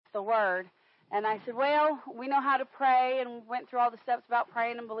the Word. And I said, well, we know how to pray, and went through all the steps about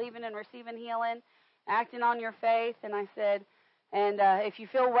praying and believing and receiving healing, acting on your faith. And I said, and if you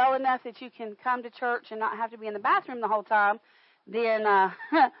feel well enough that you can come to church and not have to be in the bathroom the whole time, then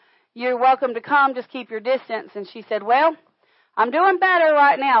you're welcome to come. Just keep your distance. And she said, well, I'm doing better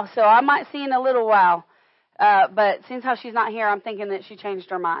right now, so I might see in a little while. But since how she's not here, I'm thinking that she changed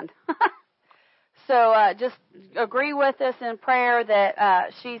her mind. So just agree with us in prayer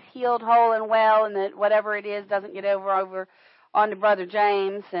that she's healed, whole, and well, and that whatever it is doesn't get over on to Brother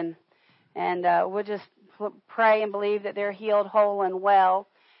James. And we'll just pray and believe that they're healed, whole, and well.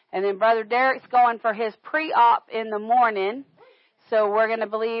 And then Brother Derek's going for his pre-op in the morning. So we're going to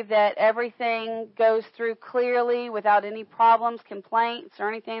believe that everything goes through clearly without any problems, complaints, or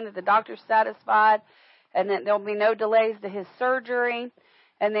anything, that the doctor's satisfied, and that there'll be no delays to his surgery.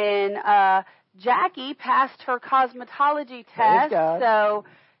 And then Jackie passed her cosmetology test, so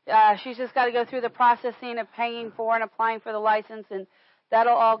she's just got to go through the processing of paying for and applying for the license, and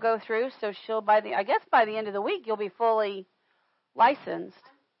that'll all go through. So she'll, by the end of the week, you'll be fully licensed.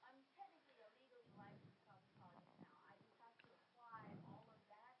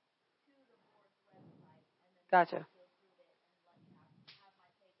 Gotcha.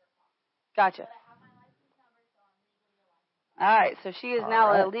 All right, so she is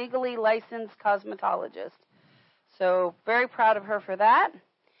now a legally licensed cosmetologist. So very proud of her for that.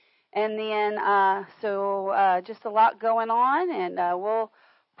 And then, just a lot going on, and we'll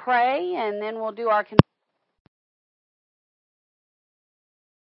pray, and then we'll do our confession.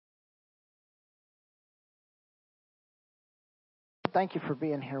 Thank you for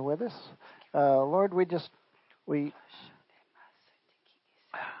being here with us. Lord, we just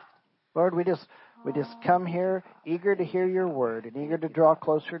come here eager to hear your word and eager to draw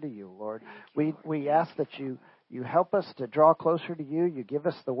closer to you, Lord. We ask that you help us to draw closer to you. You give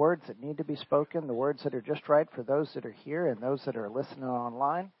us the words that need to be spoken, the words that are just right for those that are here and those that are listening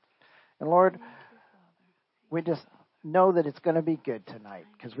online. And Lord, we just know that it's going to be good tonight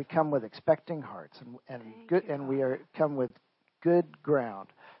because we come with expecting hearts and we come with good ground,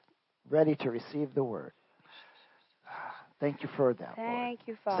 ready to receive the word. Thank you for that, Thank Lord.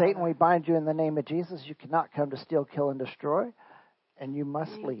 you, Father. Satan, we bind you in the name of Jesus. You cannot come to steal, kill, and destroy, and you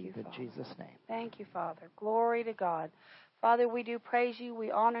must leave in Jesus' name. Thank you, Father. Glory to God. Father, we do praise you, we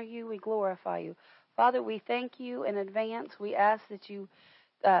honor you, we glorify you. Father, we thank you in advance. We ask that you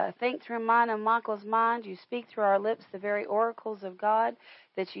think through mine and Michael's mind. You speak through our lips the very oracles of God,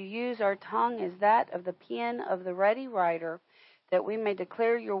 that you use our tongue as that of the pen of the ready writer, that we may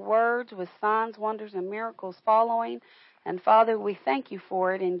declare your words with signs, wonders, and miracles following. And, Father, we thank you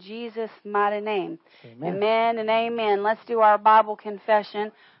for it in Jesus' mighty name. Amen. Amen and amen. Let's do our Bible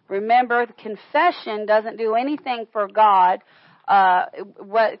confession. Remember, the confession doesn't do anything for God.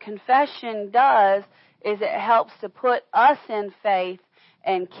 What confession does is it helps to put us in faith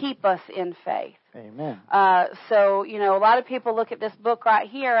and keep us in faith. Amen. So, a lot of people look at this book right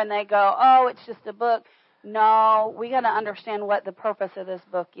here and they go, oh, it's just a book. No, we got to understand what the purpose of this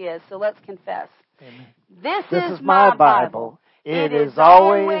book is. So let's confess. Amen. This is my Bible. It is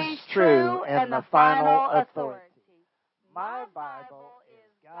always true and the final authority. My Bible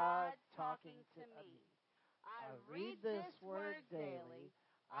is God talking to me. I read this word daily.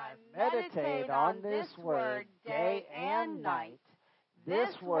 I meditate on this word day and night.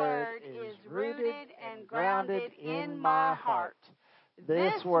 This word is rooted and grounded in my heart.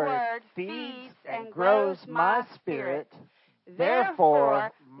 This word feeds and grows my spirit.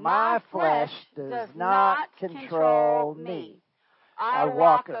 Therefore, my flesh does not control me. I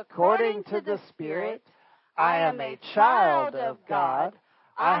walk according to the Spirit. I am a child of God.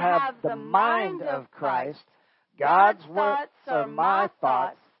 I have the mind of Christ. God's thoughts are my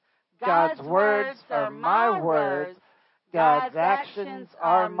thoughts. God's words are my words. God's actions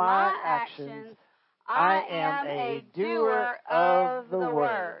are my actions. I am a doer of the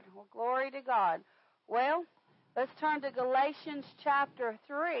word. Well, glory to God. Well, let's turn to Galatians chapter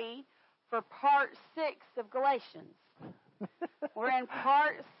 3 for part 6 of Galatians. We're in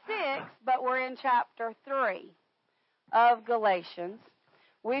part 6, but we're in chapter 3 of Galatians.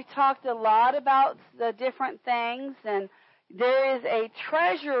 We've talked a lot about the different things, and there is a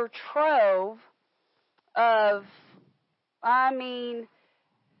treasure trove of,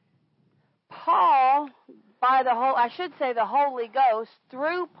 Paul, the Holy Ghost,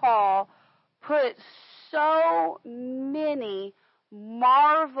 through Paul, put so many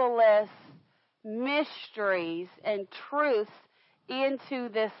marvelous mysteries and truths into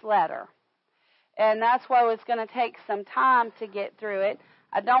this letter. And that's why it's going to take some time to get through it.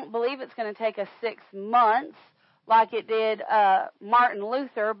 I don't believe it's going to take us 6 months, like it did Martin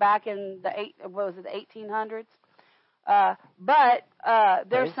Luther back in the 1800s. But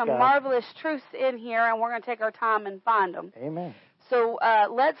there's some marvelous truths in here, and we're going to take our time and find them. Amen. So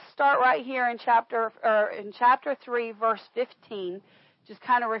let's start right here in chapter 3, verse 15. Just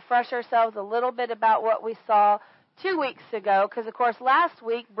kind of refresh ourselves a little bit about what we saw 2 weeks ago, because of course last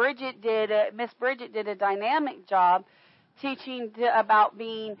week Miss Bridget did a dynamic job teaching about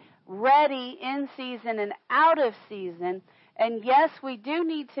being ready in season and out of season. And yes, we do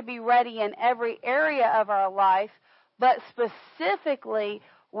need to be ready in every area of our life, but specifically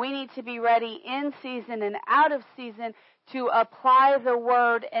we need to be ready in season and out of season to apply the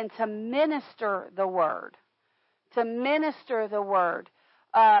word and to minister the word. To minister the word.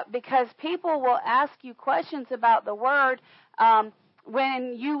 Because people will ask you questions about the word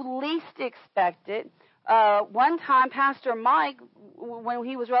when you least expect it. One time, Pastor Mike, when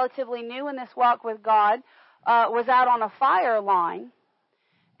he was relatively new in this walk with God, was out on a fire line,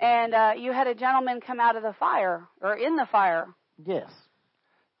 and you had a gentleman come out of the fire, or in the fire. Yes,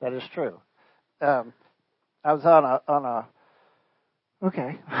 that is true. I was on a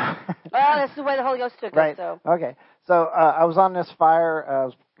okay. Well, that's the way the Holy Ghost took right. us. So. Okay. So I was on this fire. I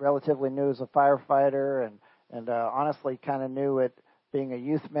was relatively new as a firefighter, and honestly kind of new at being a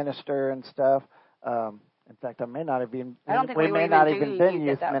youth minister and stuff. In fact, I may not have been. I don't think we may not even been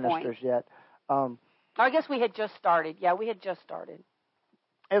youth point. ministers yet. I guess we had just started. Yeah, we had just started.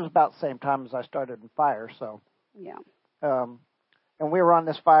 It was about the same time as I started in fire. So. Yeah. And we were on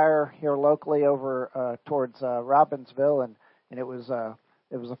this fire here locally over towards Robbinsville, and it was a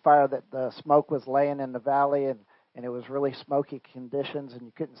fire that the smoke was laying in the valley, and it was really smoky conditions, and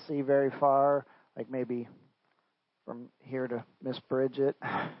you couldn't see very far, like maybe from here to Miss Bridget.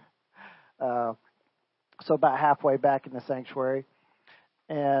 So about halfway back in the sanctuary,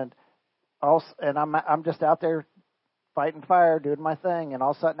 and I'm just out there fighting fire, doing my thing, and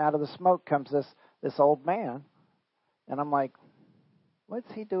all of a sudden out of the smoke comes this old man, and I'm like,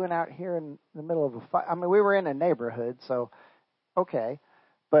 what's he doing out here in the middle of a fire? I mean, we were in a neighborhood, so okay.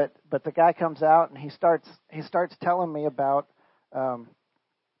 But the guy comes out and he starts telling me about how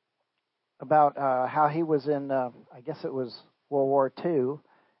he was in I guess it was World War II,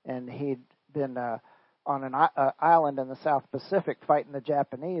 and he'd been on an island in the South Pacific fighting the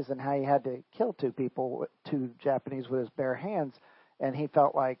Japanese, and how he had to kill two Japanese with his bare hands, and he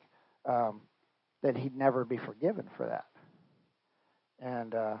felt like that he'd never be forgiven for that,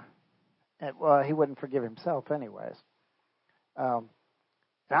 and well, he wouldn't forgive himself anyways.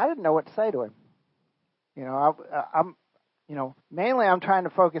 And I didn't know what to say to him. I'm mainly I'm trying to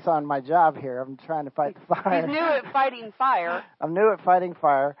focus on my job here. I'm trying to fight the fire. He's new at fighting fire. I'm new at fighting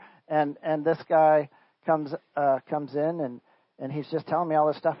fire, and this guy comes in and he's just telling me all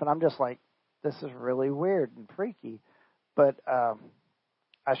this stuff, and I'm just like, this is really weird and freaky. But I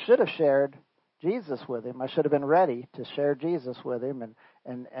should have shared Jesus with him. I should have been ready to share Jesus with him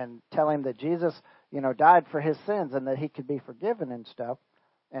and tell him that Jesus, died for his sins and that he could be forgiven and stuff.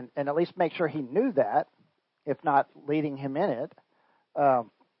 And at least make sure he knew that, if not leading him in it.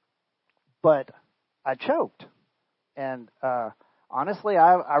 But I choked. And honestly,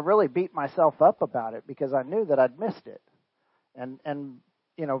 I really beat myself up about it because I knew that I'd missed it. And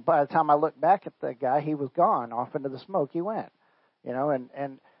by the time I looked back at the guy, he was gone. Off into the smoke he went.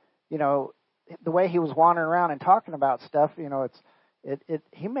 And the way he was wandering around and talking about stuff,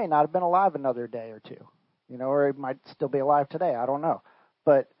 he may not have been alive another day or two. Or he might still be alive today. I don't know.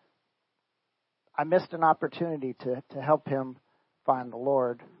 But I missed an opportunity to help him find the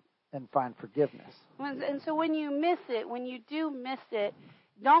Lord and find forgiveness. And so when you miss it, when you do miss it,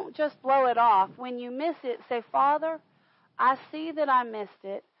 don't just blow it off. When you miss it, say, Father, I see that I missed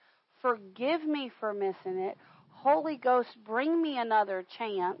it. Forgive me for missing it. Holy Ghost, bring me another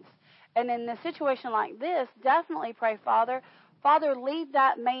chance. And in a situation like this, definitely pray, Father, lead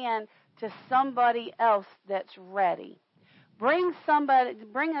that man to somebody else that's ready.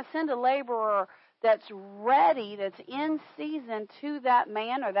 Send a laborer that's ready, that's in season to that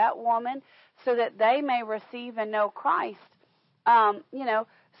man or that woman so that they may receive and know Christ. But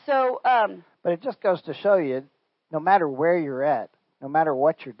it just goes to show you, no matter where you're at, no matter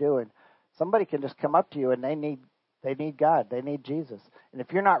what you're doing, somebody can just come up to you and they need God, they need Jesus. And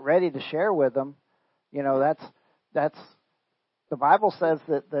if you're not ready to share with them, that's the Bible says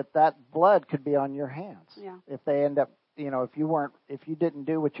that blood could be on your hands. Yeah. If they end up, if you didn't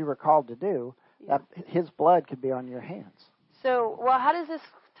do what you were called to do, yeah. His blood could be on your hands. So, how does this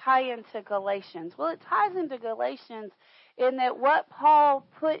tie into Galatians? Well, it ties into Galatians in that what Paul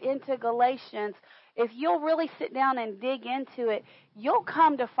put into Galatians, if you'll really sit down and dig into it, you'll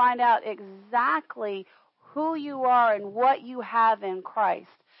come to find out exactly who you are and what you have in Christ.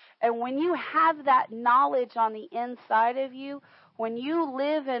 And when you have that knowledge on the inside of you, when you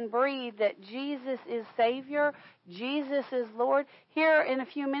live and breathe that Jesus is Savior, Jesus is Lord, here in a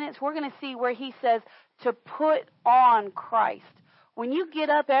few minutes we're going to see where he says to put on Christ. When you get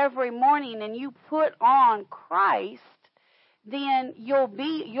up every morning and you put on Christ, then you'll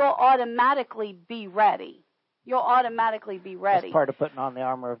automatically be ready. You'll automatically be ready. That's part of putting on the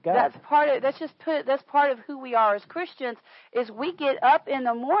armor of God. That's part of who we are as Christians. Is we get up in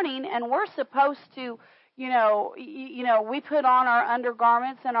the morning and we're supposed to, we put on our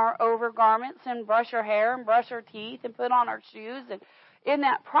undergarments and our overgarments and brush our hair and brush our teeth and put on our shoes. And in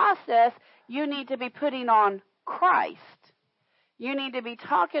that process, you need to be putting on Christ. You need to be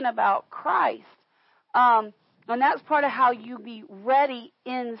talking about Christ. And that's part of how you be ready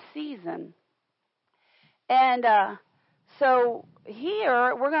in season. And so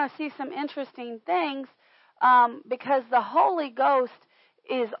here we're going to see some interesting things because the Holy Ghost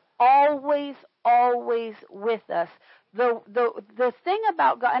is always with us. The thing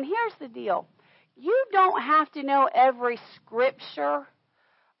about God, and here's the deal. You don't have to know every scripture,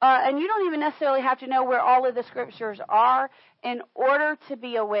 and you don't even necessarily have to know where all of the scriptures are in order to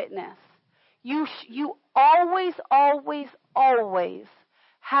be a witness. You always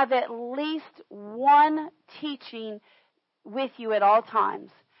have at least one teaching with you at all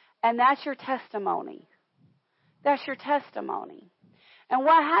times. And that's your testimony. That's your testimony. And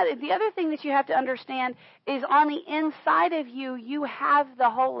the other thing that you have to understand is on the inside of you, you have the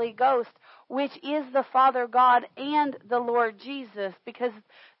Holy Ghost, which is the Father God and the Lord Jesus, because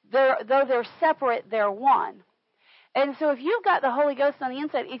though they're separate, they're one. And so if you've got the Holy Ghost on the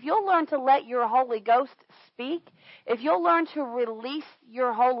inside, if you'll learn to let your Holy Ghost speak, if you'll learn to release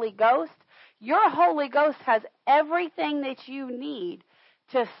your Holy Ghost has everything that you need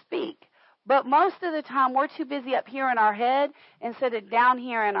to speak. But most of the time, we're too busy up here in our head instead of down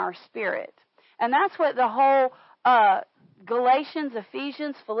here in our spirit. And that's what the whole Galatians,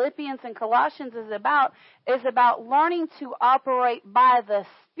 Ephesians, Philippians, and Colossians is about learning to operate by the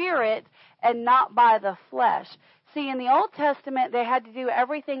Spirit and not by the flesh. See, in the Old Testament, they had to do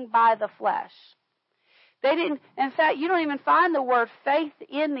everything by the flesh. They didn't. In fact, you don't even find the word faith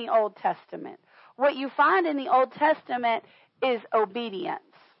in the Old Testament. What you find in the Old Testament is obedience.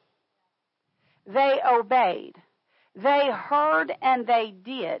 They obeyed. They heard and they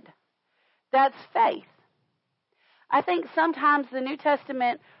did. That's faith. I think sometimes the New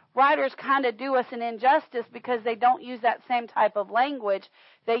Testament writers kind of do us an injustice because they don't use that same type of language.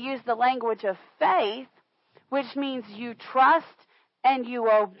 They use the language of faith, which means you trust and you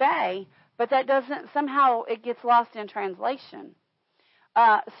obey, but that doesn't, somehow it gets lost in translation.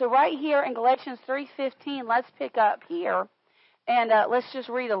 So right here in Galatians 3:15, let's pick up here, and let's just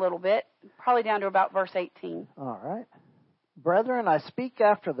read a little bit, probably down to about verse 18. All right. Brethren, I speak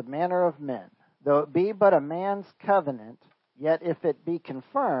after the manner of men. Though it be but a man's covenant, yet if it be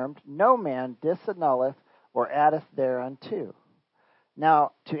confirmed, no man disannulleth or addeth thereunto.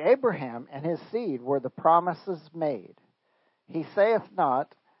 Now to Abraham and his seed were the promises made. He saith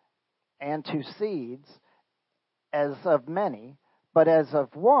not, and to seeds, as of many, but as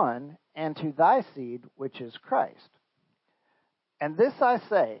of one, and to thy seed, which is Christ. And this I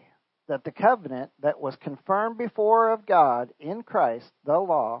say, that the covenant that was confirmed before of God in Christ, the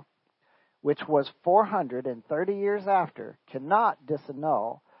law, which was 430 years after, cannot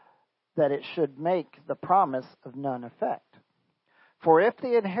disannul, that it should make the promise of none effect. For if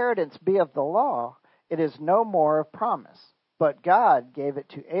the inheritance be of the law, it is no more of promise, but God gave it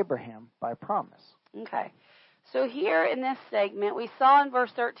to Abraham by promise. Okay. So here in this segment, we saw in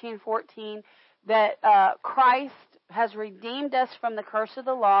verse 13-14 that Christ has redeemed us from the curse of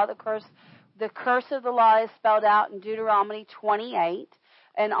the law. The curse of the law is spelled out in Deuteronomy 28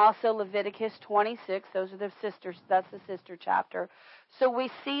 and also Leviticus 26. Those are the sisters. That's the sister chapter. So we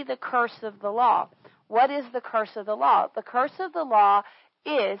see the curse of the law. What is the curse of the law? The curse of the law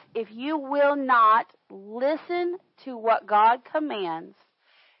is if you will not listen to what God commands,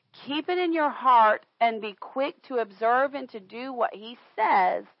 keep it in your heart, and be quick to observe and to do what He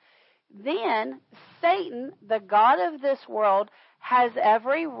says, then Satan, the god of this world, has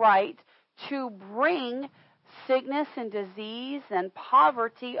every right to bring sickness and disease and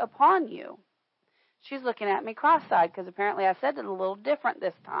poverty upon you. She's looking at me cross-eyed because apparently I said it a little different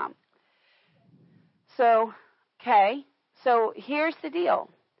this time. So here's the deal.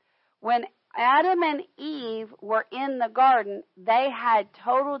 When Adam and Eve were in the garden, they had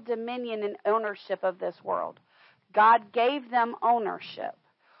total dominion and ownership of this world. God gave them ownership.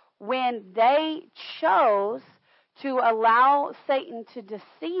 When they chose to allow Satan to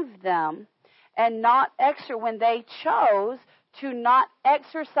deceive them and when they chose to not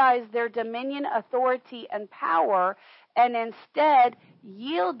exercise their dominion, authority, and power, and instead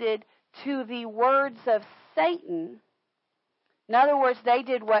yielded to the words of Satan. In other words, they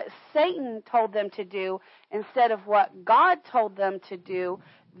did what Satan told them to do instead of what God told them to do.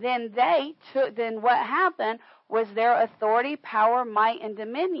 Then what happened was their authority, power, might, and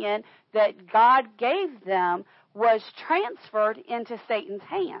dominion that God gave them was transferred into Satan's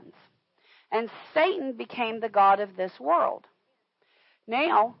hands. And Satan became the god of this world.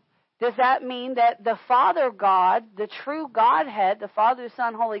 Now, does that mean that the Father God, the true Godhead, the Father,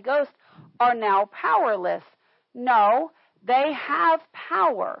 Son, Holy Ghost, are now powerless? No, they have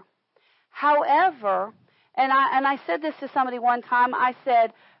power. However, and I said this to somebody one time, I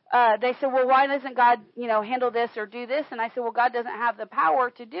said, they said, well, why doesn't God, handle this or do this? And I said, well, God doesn't have the power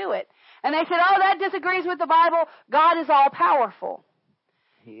to do it. And they said, oh, that disagrees with the Bible. God is all powerful.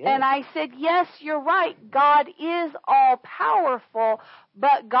 And I said, yes, you're right. God is all powerful,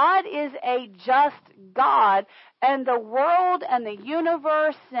 but God is a just God, and the world and the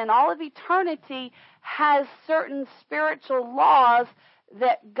universe and all of eternity has certain spiritual laws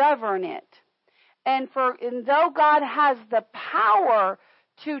that govern it. And though God has the power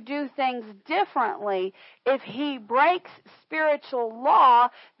to do things differently, if he breaks spiritual law,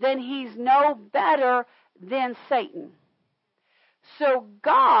 then he's no better than Satan. So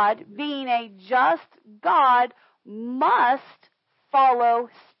God, being a just God, must follow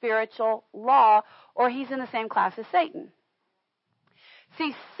spiritual law, or he's in the same class as Satan.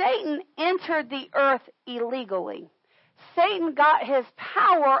 See, Satan entered the earth illegally. Satan got his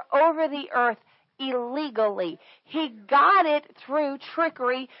power over the earth illegally. He got it through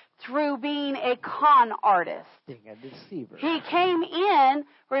trickery, through being a con artist. Being a deceiver. He came in,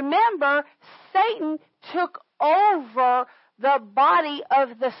 remember, Satan took over the body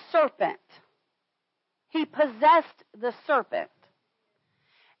of the serpent. He possessed the serpent.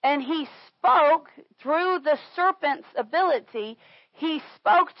 And he spoke through the serpent's ability. He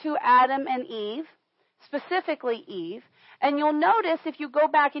spoke to Adam and Eve, specifically Eve. And you'll notice if you go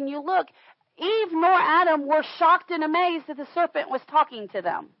back and you look, Eve nor Adam were shocked and amazed that the serpent was talking to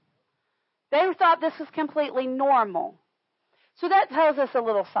them. They thought this was completely normal. So that tells us a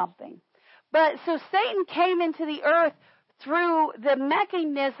little something. But so Satan came into the earth through the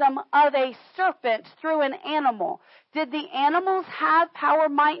mechanism of a serpent, through an animal. Did the animals have power,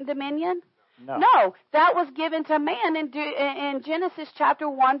 might, and dominion? No. That was given to man in Genesis chapter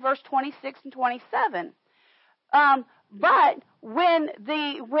 1, verse 26 and 27. But when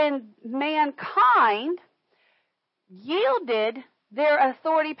mankind yielded their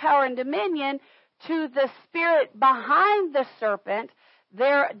authority, power, and dominion to the spirit behind the serpent,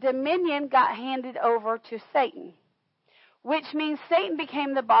 their dominion got handed over to Satan, which means Satan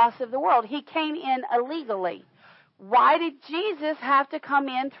became the boss of the world. He came in illegally. Why did Jesus have to come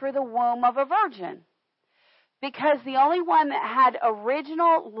in through the womb of a virgin? Because the only one that had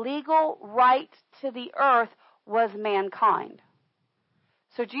original legal right to the earth was mankind.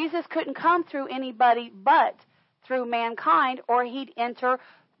 So Jesus couldn't come through anybody but through mankind, or he'd enter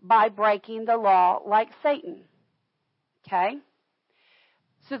by breaking the law like Satan. Okay?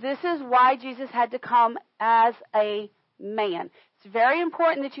 So this is why Jesus had to come as a man. It's very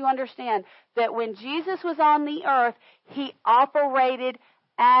important that you understand that when Jesus was on the earth, he operated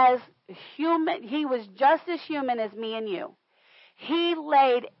as human. He was just as human as me and you. He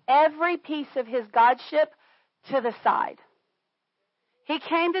laid every piece of his godship to the side. He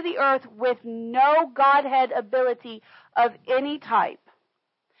came to the earth with no Godhead ability of any type.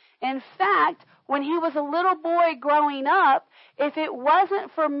 In fact, when he was a little boy growing up, if it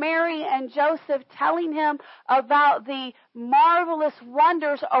wasn't for Mary and Joseph telling him about the marvelous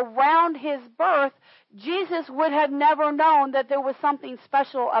wonders around his birth, Jesus would have never known that there was something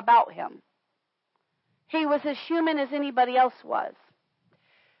special about him. He was as human as anybody else was.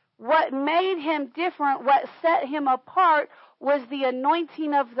 What made him different, what set him apart, was the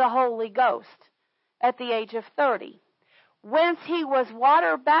anointing of the Holy Ghost at the age of 30. Whence he was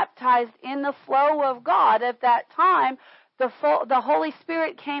water baptized in the flow of God at that time, the Holy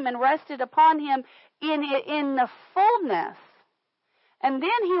Spirit came and rested upon him in the fullness. And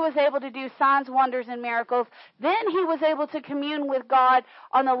then he was able to do signs, wonders, and miracles. Then he was able to commune with God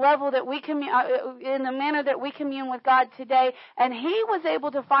on the level that we in the manner that we commune with God today. And he was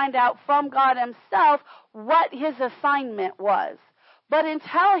able to find out from God himself what his assignment was. But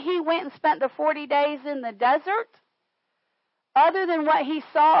until he went and spent the 40 days in the desert, other than what he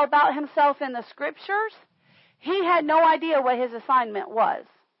saw about himself in the scriptures, he had no idea what his assignment was.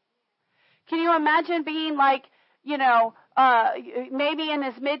 Can you imagine being like, maybe in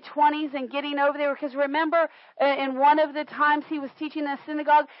his mid-20s and getting over there. Because remember, in one of the times he was teaching in the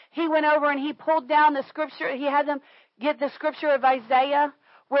synagogue, he went over and he pulled down the scripture. He had them get the scripture of Isaiah,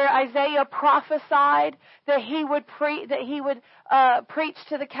 where Isaiah prophesied that he would preach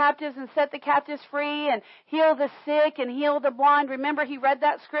to the captives and set the captives free and heal the sick and heal the blind. Remember, he read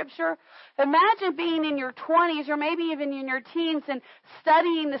that scripture? Imagine being in your 20s or maybe even in your teens and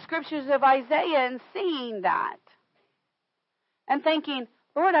studying the scriptures of Isaiah and seeing that. And thinking,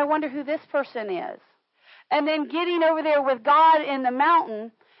 Lord, I wonder who this person is. And then getting over there with God in the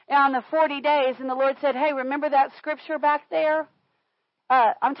mountain on the 40 days, and the Lord said, hey, remember that scripture back there?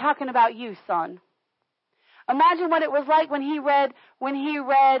 I'm talking about you, son. Imagine what it was like when he read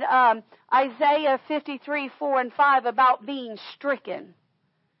Isaiah 53:4-5 about being stricken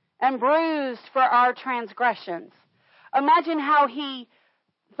and bruised for our transgressions. Imagine how he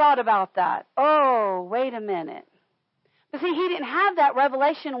thought about that. Oh, wait a minute. But see, he didn't have that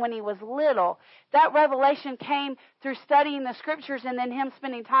revelation when he was little. That revelation came through studying the scriptures and then him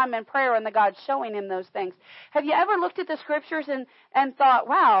spending time in prayer and the God showing him those things. Have you ever looked at the scriptures and thought,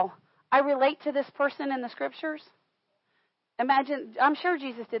 wow, I relate to this person in the scriptures? Imagine, I'm sure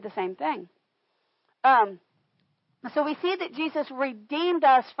Jesus did the same thing. So we see that Jesus redeemed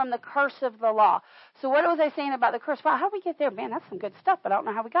us from the curse of the law. So what was I saying about the curse? Wow, how did we get there? Man, that's some good stuff, but I don't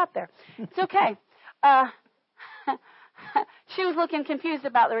know how we got there. It's okay. She was looking confused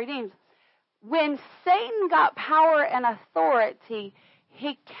about the redeemed. When Satan got power and authority,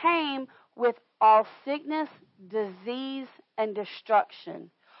 he came with all sickness, disease, and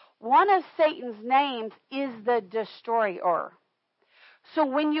destruction. One of Satan's names is the destroyer. So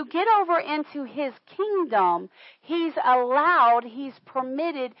when you get over into his kingdom, he's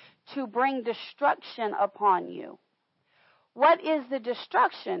permitted to bring destruction upon you. What is the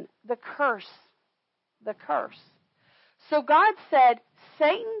destruction? The curse. The curse. So God said,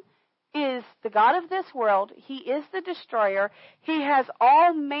 Satan is the god of this world. He is the destroyer. He has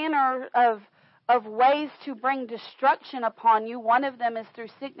all manner of ways to bring destruction upon you. One of them is through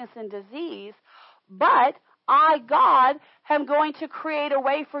sickness and disease. But I, God, am going to create a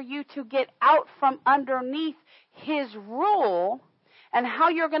way for you to get out from underneath his rule. And how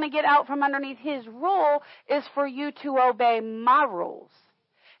you're going to get out from underneath his rule is for you to obey my rules.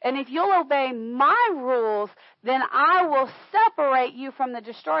 And if you'll obey my rules, then I will separate you from the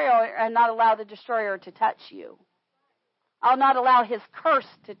destroyer and not allow the destroyer to touch you. I'll not allow his curse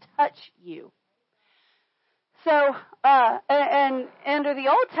to touch you. So, and under the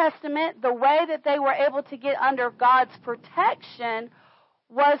Old Testament, the way that they were able to get under God's protection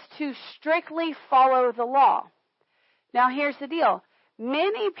was to strictly follow the law. Now, here's the deal.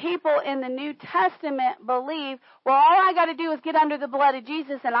 Many people in the New Testament believe, well, all I got to do is get under the blood of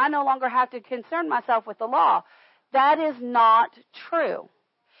Jesus and I no longer have to concern myself with the law. That is not true.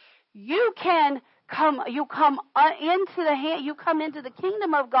 You come into the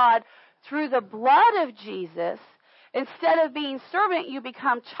kingdom of God through the blood of Jesus. Instead of being servant, you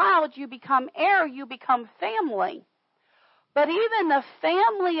become child, you become heir, you become family. But even the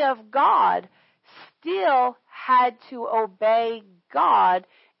family of God still had to obey God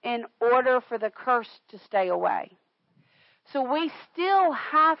in order for the curse to stay away. So we still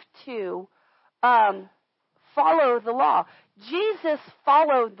have to follow the law. Jesus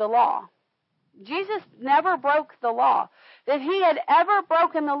followed the law. Jesus never broke the law. If he had ever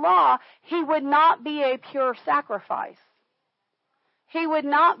broken the law, he would not be a pure sacrifice. He would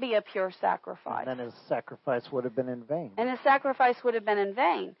not be a pure sacrifice. And then his sacrifice would have been in vain. And his sacrifice would have been in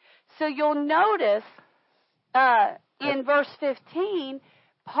vain. So you'll notice in verse 15,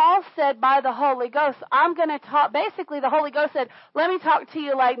 Paul said by the Holy Ghost, I'm going to talk. Basically, the Holy Ghost said, let me talk to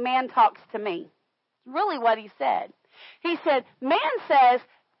you like man talks to me. Really what he said. He said, man says,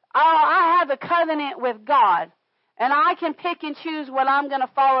 I have a covenant with God, and I can pick and choose what I'm going to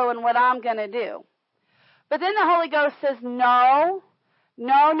follow and what I'm going to do. But then the Holy Ghost says, no.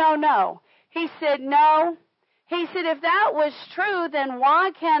 He said, no. He said, if that was true, then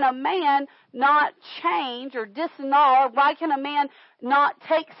why can a man not change or disannul? Why can a man not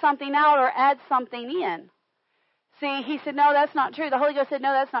take something out or add something in? See, he said, no, that's not true. The Holy Ghost said,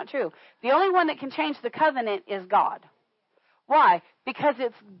 no, that's not true. The only one that can change the covenant is God. Why? Because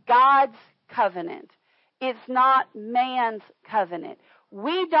it's God's covenant. It's not man's covenant.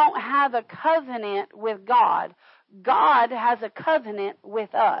 We don't have a covenant with God. God has a covenant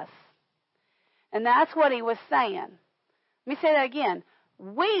with us. And that's what he was saying. Let me say that again.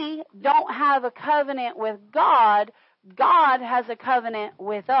 We don't have a covenant with God. God has a covenant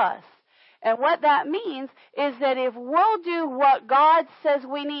with us. And what that means is that if we'll do what God says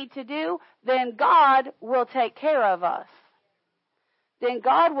we need to do, then God will take care of us. then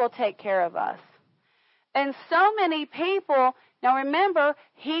God will take care of us. And so many people, now remember,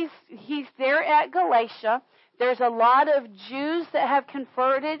 he's there at Galatia. There's a lot of Jews that have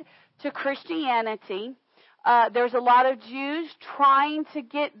converted to Christianity. There's a lot of Jews trying to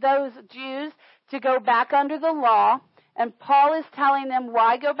get those Jews to go back under the law. And Paul is telling them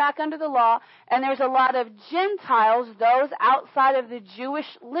why go back under the law. And there's a lot of Gentiles, those outside of the Jewish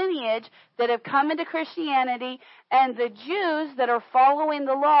lineage, that have come into Christianity. And the Jews that are following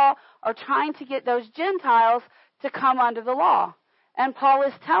the law are trying to get those Gentiles to come under the law. And Paul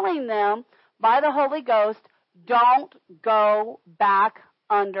is telling them by the Holy Ghost, don't go back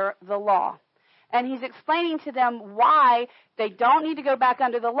under the law. And he's explaining to them why they don't need to go back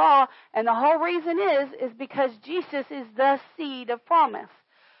under the law. And the whole reason is because Jesus is the seed of promise.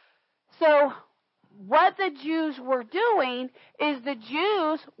 So what the Jews were doing is the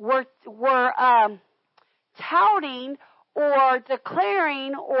Jews were touting or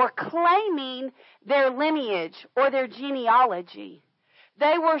declaring or claiming their lineage or their genealogy.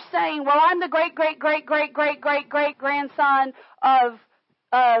 They were saying, well, I'm the great-great-great-great-great-great-great-grandson of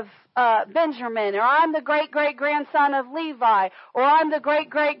Benjamin, or I'm the great-great-grandson of Levi, or I'm the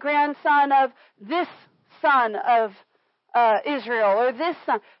great-great-grandson of this son of Israel, or this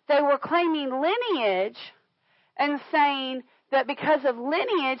son. They were claiming lineage and saying that because of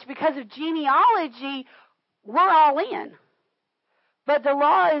lineage, because of genealogy, we're all in. But the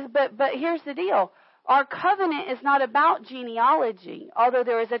law is, but here's the deal. Our covenant is not about genealogy. Although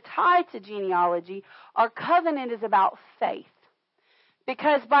there is a tie to genealogy, our covenant is about faith.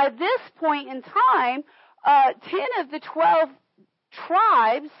 Because by this point in time, 10 of the 12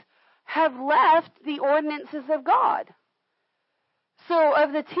 tribes have left the ordinances of God. So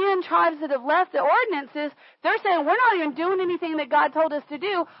of the 10 tribes that have left the ordinances, they're saying, we're not even doing anything that God told us to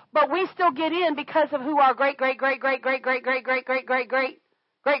do, but we still get in because of who our great, I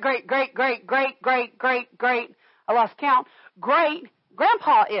lost count, great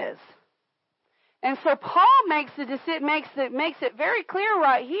grandpa is. And so Paul makes it very clear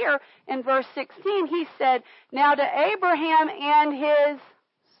right here in verse 16. He said, now to Abraham and his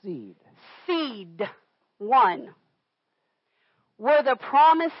seed, one, were the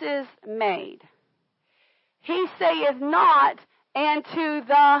promises made. He saith not, and to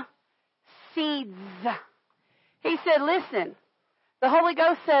the seeds. He said, listen. The Holy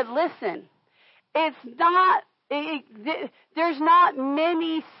Ghost said, listen. It's not, there's not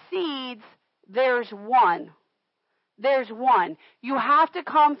many seeds. There's one. There's one. You have to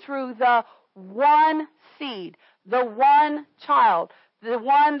come through the one seed, the one child, the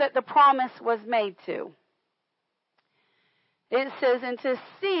one that the promise was made to. It says, into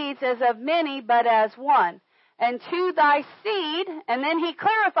seeds as of many, but as one. And to thy seed, and then he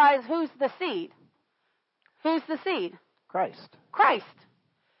clarifies who's the seed. Who's the seed? Christ.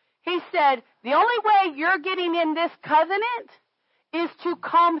 He said, the only way you're getting in this covenant is to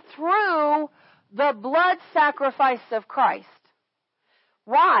come through the blood sacrifice of Christ.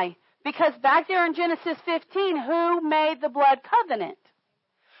 Why? Because back there in Genesis 15, who made the blood covenant?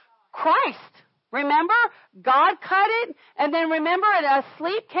 Christ. Remember? God cut it, and then remember a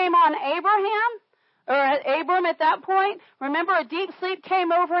sleep came on Abraham, or Abram at that point. Remember a deep sleep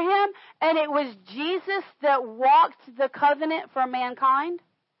came over him, and it was Jesus that walked the covenant for mankind?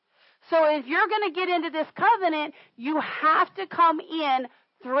 So if you're going to get into this covenant, you have to come in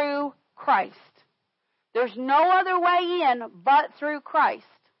through Christ. There's no other way in but through Christ.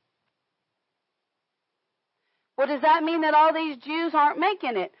 Well, does that mean that all these Jews aren't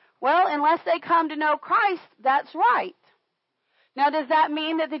making it? Well, unless they come to know Christ, that's right. Now, does that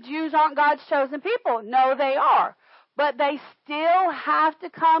mean that the Jews aren't God's chosen people? No, they are. But they still have to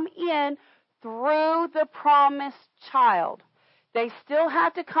come in through the promised child. They still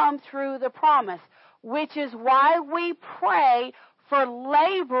have to come through the promise, which is why we pray for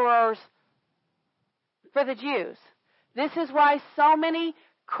laborers for the Jews. This is why so many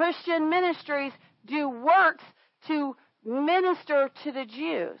Christian ministries do works to minister to the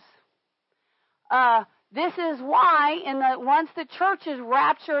Jews. This is why, once the church is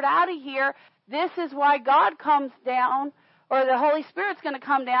raptured out of here, this is why God comes down, or the Holy Spirit's going to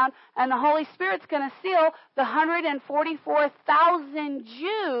come down, and the Holy Spirit's going to seal the 144,000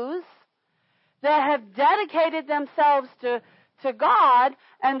 Jews that have dedicated themselves to God,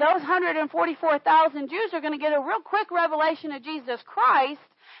 and those 144,000 Jews are going to get a real quick revelation of Jesus Christ,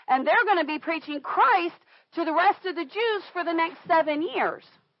 and they're going to be preaching Christ to the rest of the Jews for the next 7 years.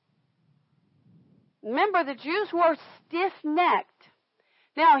 Remember, the Jews were stiff-necked.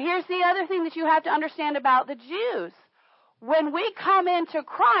 Now, here's the other thing that you have to understand about the Jews. When we come into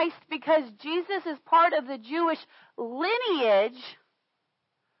Christ, because Jesus is part of the Jewish lineage,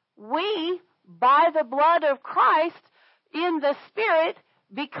 we, by the blood of Christ, in the Spirit,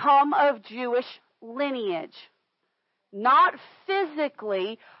 become of Jewish lineage. Not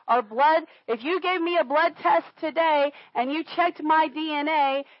physically. Our blood, if you gave me a blood test today and you checked my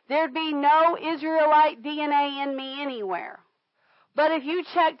DNA, there'd be no Israelite DNA in me anywhere. But if you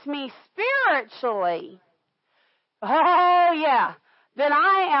checked me spiritually, oh yeah, then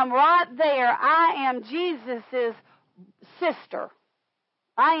I am right there. I am Jesus' sister.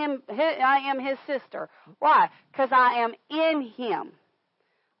 I am his sister. Why? Because I am in him.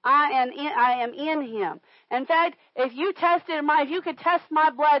 I am in him. In fact, if you could test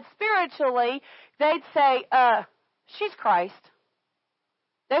my blood spiritually, they'd say, she's Christ.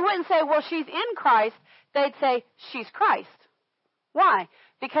 They wouldn't say, well, she's in Christ. They'd say, she's Christ. Why?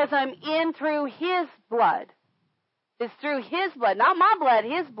 Because I'm in through his blood. It's through his blood, not my blood,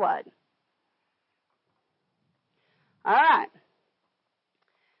 his blood. All right.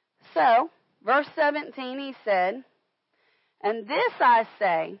 So, verse 17, he said, and this I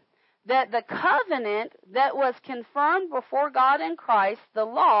say, that the covenant that was confirmed before God in Christ, the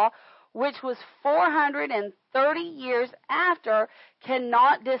law, which was 430 years after,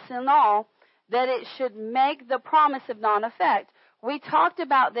 cannot disannul, that it should make the promise of non-effect. We talked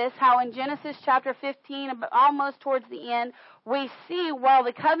about this, how in Genesis chapter 15, almost towards the end, we see while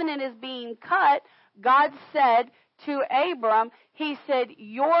the covenant is being cut, God said to Abram, he said,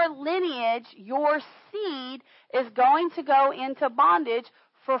 your lineage, your seed is going to go into bondage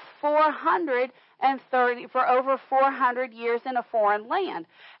for over 400 years in a foreign land.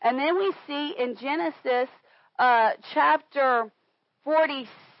 And then we see in Genesis chapter 46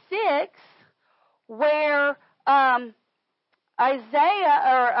 where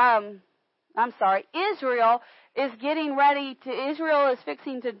Israel is getting ready Israel is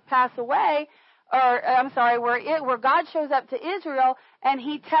fixing to pass away, where God shows up to Israel and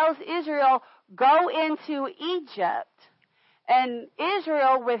he tells Israel, go into Egypt. And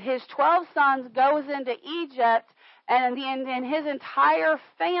Israel, with his 12 sons, goes into Egypt, and his entire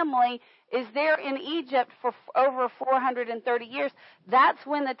family is there in Egypt for over 430 years. That's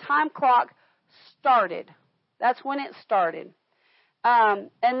when the time clock started. That's when it started. And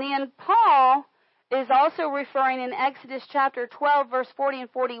then Paul is also referring in Exodus chapter 12, verse 40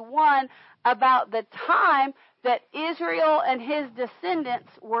 and 41, about the time that Israel and his descendants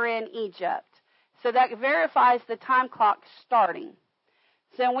were in Egypt. So that verifies the time clock starting.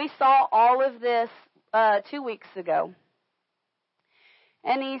 So we saw all of this 2 weeks ago.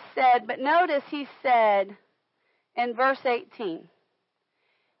 And he said, but notice he said in verse 18,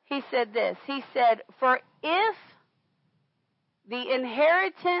 he said this. He said, for if the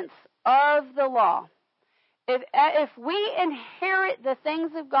inheritance of the law, if we inherit the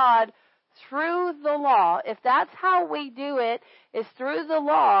things of God through the law, if that's how we do it, is through the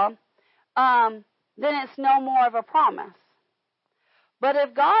law, then it's no more of a promise. But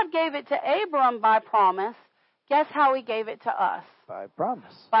if God gave it to Abram by promise, guess how he gave it to us? By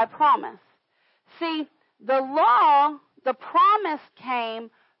promise. By promise. See, the law, the promise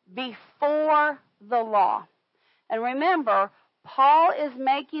came before the law. And remember, Paul is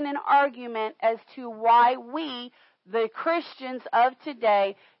making an argument as to why we, the Christians of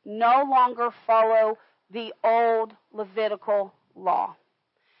today, no longer follow the old Levitical law.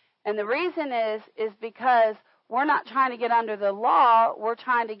 And the reason is because we're not trying to get under the law, we're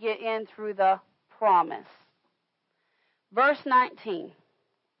trying to get in through the promise. Verse 19.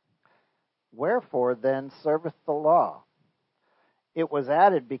 Wherefore then serveth the law? It was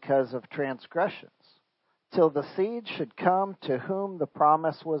added because of transgressions, till the seed should come to whom the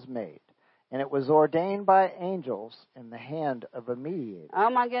promise was made. And it was ordained by angels in the hand of a mediator. Oh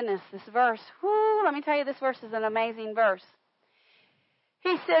my goodness, this verse. Let me tell you, this verse is an amazing verse.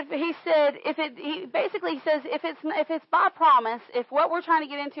 He said, if it's by promise, if what we're trying to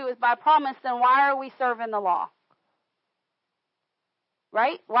get into is by promise, then why are we serving the law?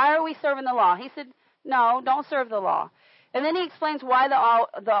 Right? Why are we serving the law? He said, no, don't serve the law. And then he explains why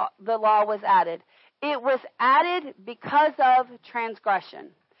the law was added. It was added because of transgression.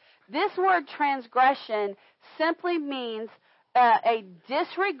 This word transgression simply means a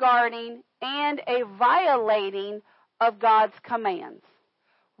disregarding and a violating of God's commands.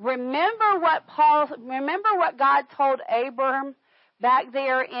 Remember what God told Abram back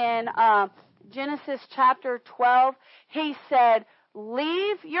there in Genesis chapter 12? He said,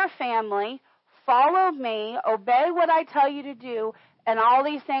 leave your family, follow me, obey what I tell you to do, and all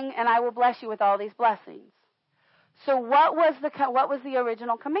these things, and I will bless you with all these blessings. So what was the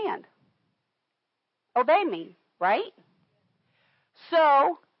original command? Obey me, right?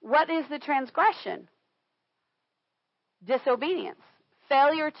 So what is the transgression? Disobedience.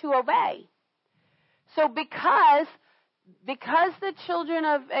 failure to obey. So because the children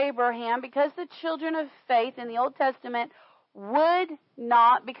of Abraham, because the children of faith in the Old Testament would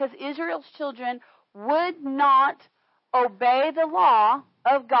not, because Israel's children would not obey the law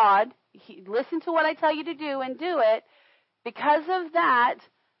of God, listen to what I tell you to do and do it, because of that,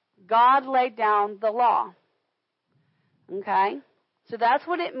 God laid down the law. Okay? So that's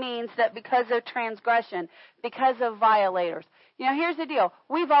what it means that because of transgression, because of violators. You know, here's the deal.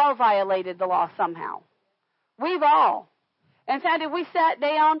 We've all violated the law somehow. We've all. In fact, if we sat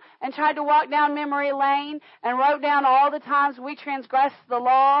down and tried to walk down memory lane and wrote down all the times we transgressed the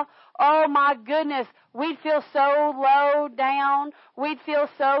law, oh my goodness, we'd feel so low down. We'd feel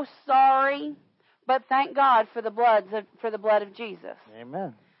so sorry. But thank God for the blood of Jesus.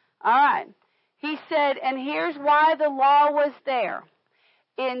 Amen. All right. He said, and here's why the law was there.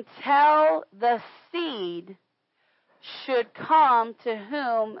 Until the seed should come to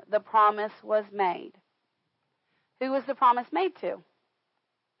whom the promise was made. Who was the promise made to?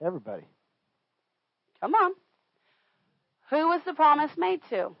 Everybody. Come on. Who was the promise made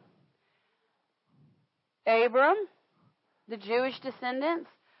to? Abram, the Jewish descendants.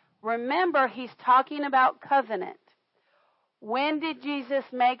 Remember, he's talking about covenant. When did Jesus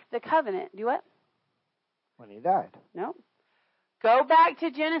make the covenant? Do what? When he died. No. Go back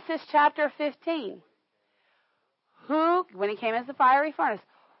to Genesis chapter 15. When he came as the fiery furnace.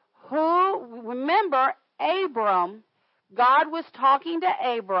 Remember, Abram, God was talking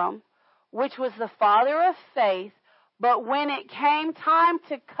to Abram, which was the father of faith, but when it came time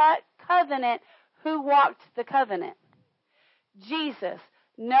to cut covenant, who walked the covenant? Jesus.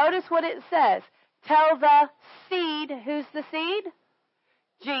 Notice what it says. Tell the seed, who's the seed?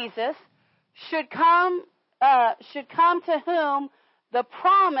 Jesus, should come to whom the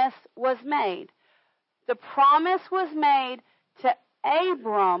promise was made. The promise was made to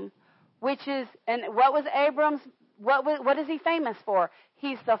Abram, which is, and what was Abram's, what is he famous for?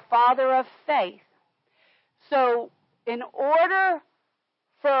 He's the father of faith. So, in order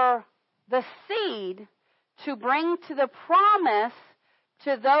for the seed to bring to the promise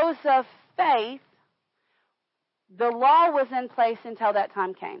to those of faith, the law was in place until that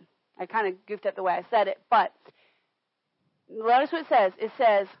time came. I kind of goofed up the way I said it, but notice what it says. It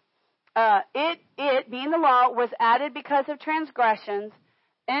says, it, being the law, was added because of transgressions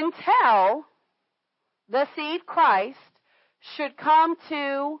until the seed, Christ, should come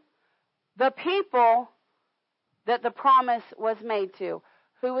to the people that the promise was made to.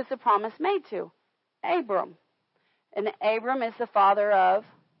 Who was the promise made to? Abram. And Abram is the father of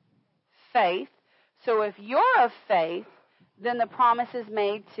faith. So if you're of faith, then the promise is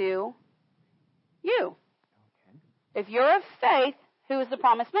made to you. Okay. If you're of faith, who is the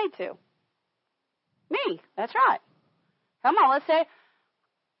promise made to? Me. That's right. Come on, let's say,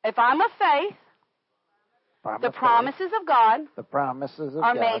 if I'm of faith, the promises of God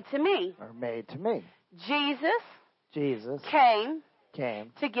are made to me. Jesus came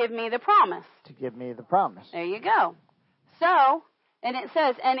to give me the promise. There you go. So, and it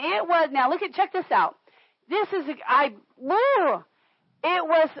says, and it was, now check this out. It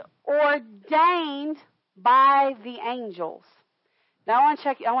was ordained by the angels. Now I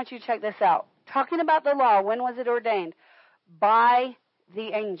want you to check this out. Talking about the law, when was it ordained? By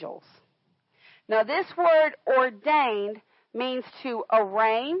the angels. Now this word ordained means to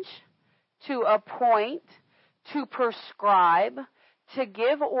arrange, to appoint, to prescribe, to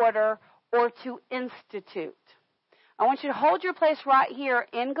give order, or to institute. I want you to hold your place right here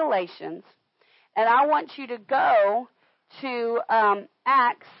in Galatians, and I want you to go to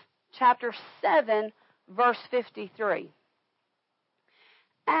Acts chapter 7, verse 53.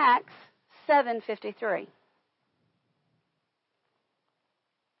 Acts 7:53.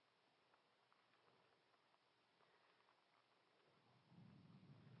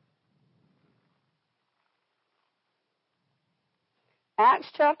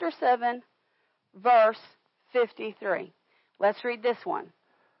 Acts chapter 7, verse 53. Let's read this one.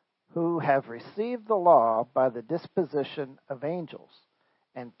 Who have received the law by the disposition of angels,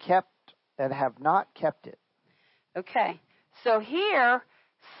 and have not kept it. Okay, so here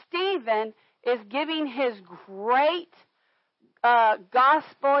Stephen is giving his great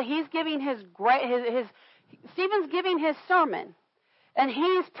gospel. He's giving Stephen's giving his sermon. And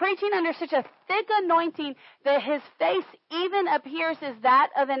he's preaching under such a thick anointing that his face even appears as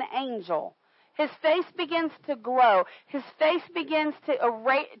that of an angel. His face begins to glow. His face begins to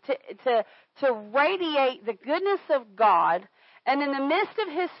radiate the goodness of God. And in the midst of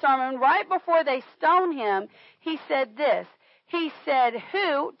his sermon, right before they stone him, he said this. He said,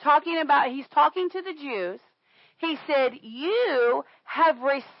 he's talking to the Jews. He said, you have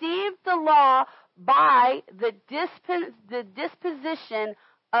received the law by the disposition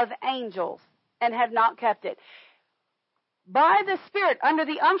of angels and have not kept it. By the Spirit, under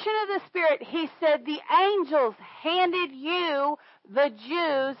the unction of the Spirit, he said, the angels handed you, the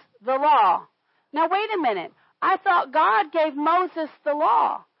Jews, the law. Now, wait a minute. I thought God gave Moses the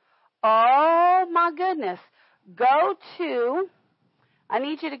law. Oh, my goodness. I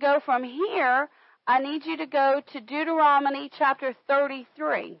need you to go from here. I need you to go to Deuteronomy chapter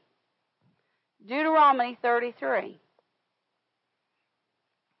 33. Deuteronomy 33.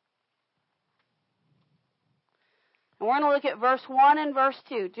 And we're going to look at verse 1 and verse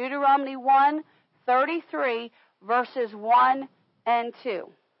 2. Deuteronomy 1:33, verses 1 and 2.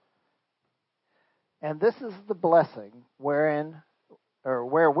 And this is the blessing wherewith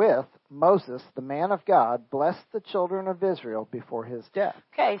Moses, the man of God, blessed the children of Israel before his death.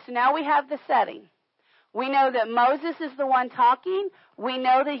 Okay, so now we have the setting. We know that Moses is the one talking. We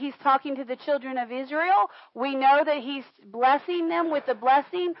know that he's talking to the children of Israel. We know that he's blessing them with the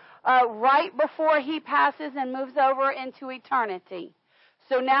blessing right before he passes and moves over into eternity.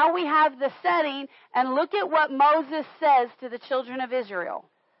 So now we have the setting, and look at what Moses says to the children of Israel.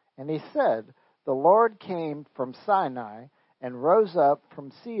 And he said, the Lord came from Sinai and rose up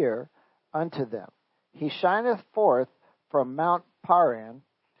from Seir unto them. He shineth forth from Mount Paran,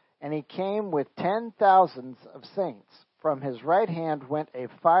 and he came with 10,000s of saints. From his right hand went a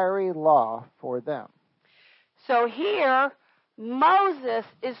fiery law for them. So here, Moses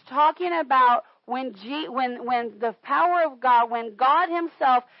is talking about when the power of God, when God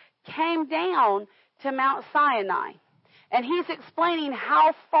himself came down to Mount Sinai. And he's explaining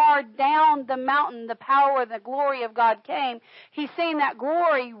how far down the mountain the power and the glory of God came. He's saying that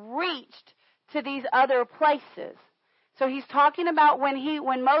glory reached to these other places. So he's talking about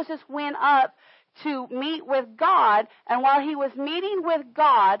when Moses went up to meet with God, and while he was meeting with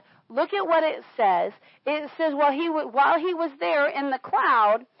God, look at what it says. It says while he was there in the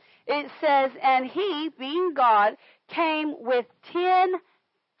cloud, it says, and he, being God, came with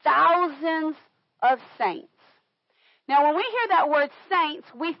 10,000s of saints. Now, when we hear that word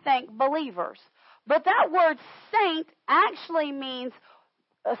saints, we think believers. But that word saint actually means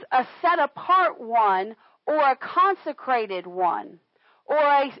a set-apart one, or a consecrated one, or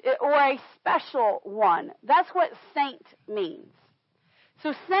a special one. That's what saint means.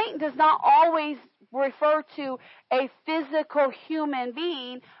 So saint does not always refer to a physical human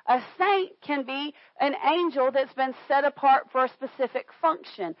being. A saint can be an angel that's been set apart for a specific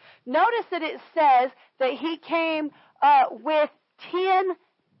function. Notice that it says that he came with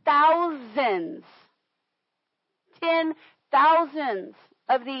 10,000s. 10,000s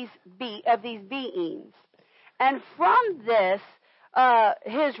of these beings. And from this,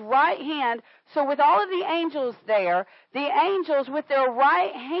 his right hand, so with all of the angels there, the angels with their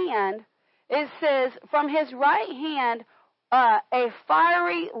right hand, it says, from his right hand, a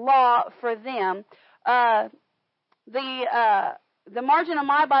fiery law for them. The margin of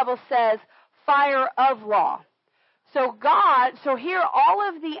my Bible says, fire of law. So here all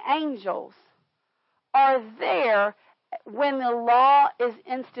of the angels are there when the law is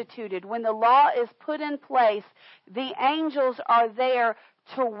instituted, when the law is put in place. The angels are there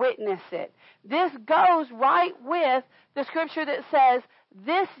to witness it. This goes right with the scripture that says,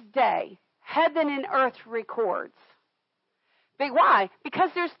 this day, heaven and earth records. But why?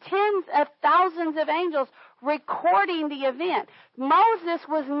 Because there's tens of thousands of angels recording the event.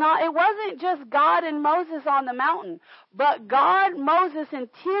 It wasn't just God and Moses on the mountain, but God, Moses,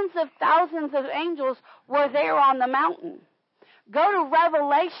 and tens of thousands of angels were there on the mountain. Go to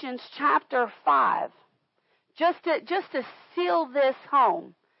Revelations chapter 5. Just to seal this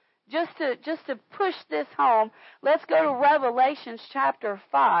home. Just to push this home. Let's go to Revelations chapter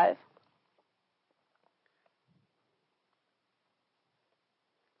 5.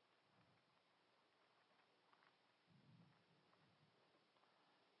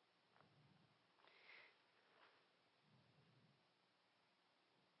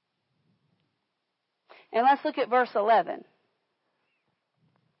 And let's look at verse 11.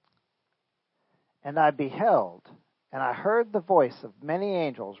 And I beheld, and I heard the voice of many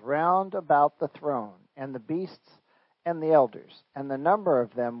angels round about the throne, and the beasts, and the elders. And the number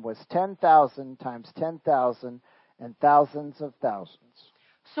of them was 10,000 times 10,000, and thousands of thousands.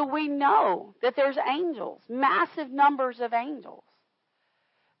 So we know that there's angels, massive numbers of angels.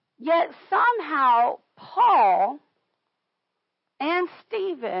 Yet somehow Paul and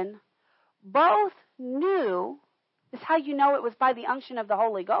Stephen both knew, this is how you know it was by the unction of the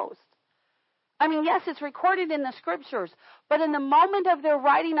Holy Ghost. I mean, yes, it's recorded in the scriptures, but in the moment of their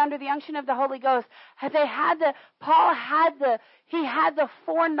writing under the unction of the Holy Ghost, Paul had the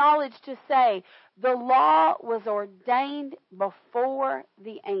foreknowledge to say the law was ordained before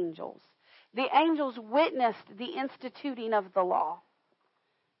the angels. The angels witnessed the instituting of the law.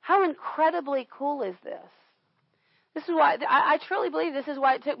 How incredibly cool is this? This is why I truly believe this is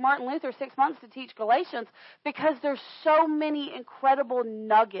why it took Martin Luther 6 months to teach Galatians, because there's so many incredible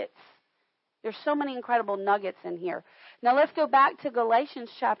nuggets. There's so many incredible nuggets in here. Now let's go back to Galatians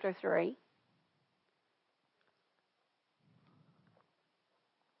chapter 3.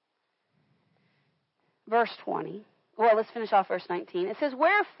 Verse 20. Well, let's finish off verse 19. It says,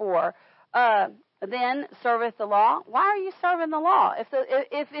 wherefore then serveth the law? Why are you serving the law?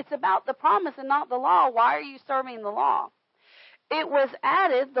 If it's about the promise and not the law, why are you serving the law? The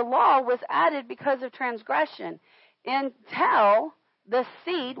law was added because of transgression, until the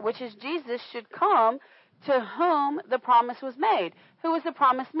seed, which is Jesus, should come, to whom the promise was made. Who was the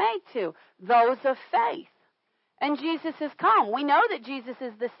promise made to? Those of faith. And Jesus has come. We know that Jesus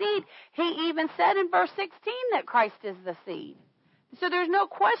is the seed. He even said in verse 16 that Christ is the seed. So there's no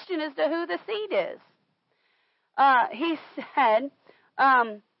question as to who the seed is. He said,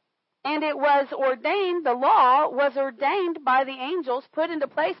 and it was ordained, the law was ordained by the angels, put into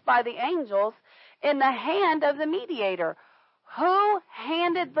place by the angels in the hand of the mediator. Who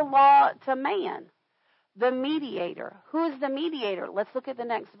handed the law to man? The mediator. Who is the mediator? Let's look at the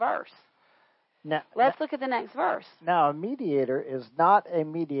next verse. Let's look at the next verse. Now, a mediator is not a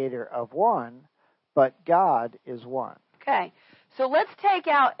mediator of one, but God is one. Okay. So let's take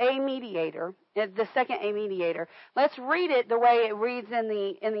out a mediator, the second a mediator. Let's read it the way it reads in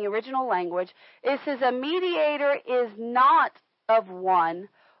the original language. It says, a mediator is not of one,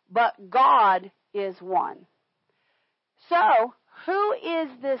 but God is one. So, who is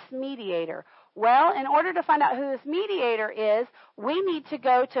this mediator? Well, in order to find out who this mediator is, we need to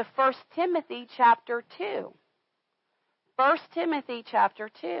go to 1 Timothy chapter 2. 1 Timothy chapter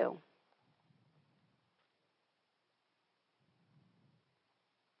 2.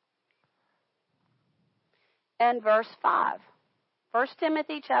 And verse 5. 1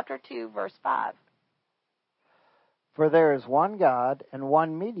 Timothy chapter 2, verse 5. For there is one God and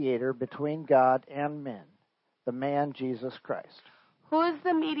one mediator between God and men, the man Jesus Christ. Who is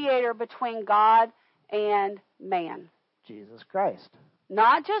the mediator between God and man? Jesus Christ.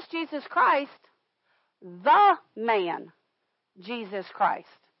 Not just Jesus Christ, the man, Jesus Christ.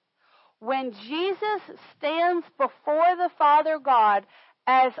 When Jesus stands before the Father God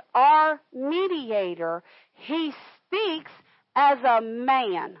as our mediator, he speaks as a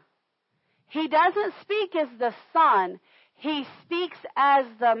man. He doesn't speak as the Son. He speaks as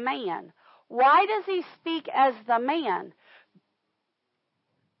the man. Why does he speak as the man?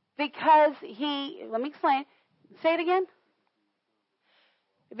 Because let me explain. Say it again.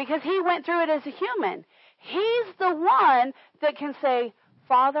 Because he went through it as a human. He's the one that can say,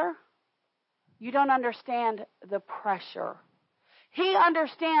 Father, you don't understand the pressure. He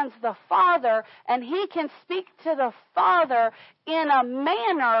understands the Father, and he can speak to the Father in a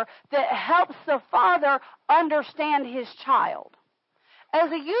manner that helps the Father understand his child. As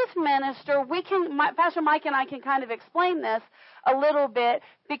a youth minister, Pastor Mike and I can kind of explain this a little bit,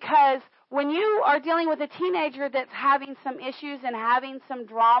 because when you are dealing with a teenager that's having some issues and having some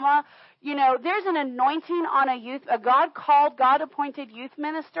drama, there's an anointing on a God-called, God-appointed youth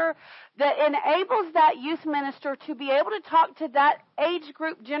minister that enables that youth minister to be able to talk to that age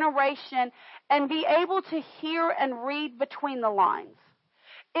group generation and be able to hear and read between the lines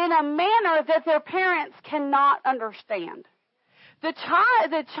in a manner that their parents cannot understand. The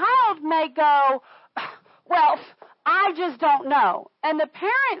child may go, well, I just don't know. And the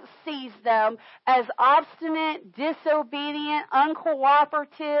parent sees them as obstinate, disobedient,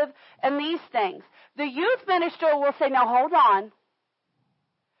 uncooperative, and these things. The youth minister will say, now hold on.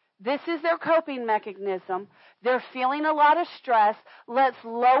 This is their coping mechanism. They're feeling a lot of stress. Let's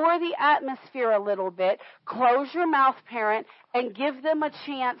lower the atmosphere a little bit. Close your mouth, parent, and give them a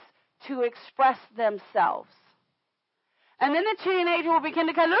chance to express themselves. And then the teenager will begin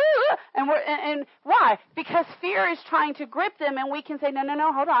to kind of, and why? Because fear is trying to grip them, and we can say,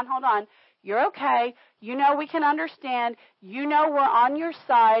 no, hold on. You're okay. We can understand. We're on your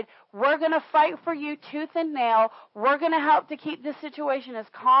side. We're going to fight for you tooth and nail. We're going to help to keep this situation as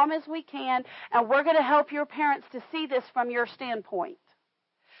calm as we can, and we're going to help your parents to see this from your standpoint.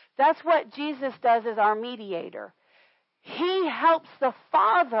 That's what Jesus does as our mediator. He helps the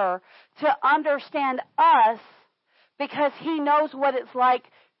Father to understand us, because he knows what it's like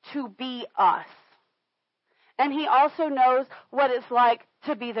to be us. And he also knows what it's like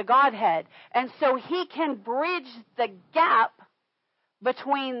to be the Godhead. And so he can bridge the gap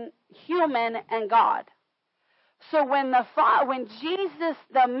between human and God. So when Jesus,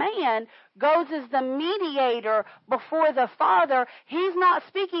 the man, goes as the mediator before the Father, he's not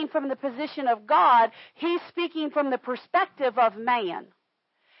speaking from the position of God. He's speaking from the perspective of man.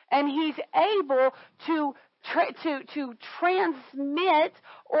 And he's able to transmit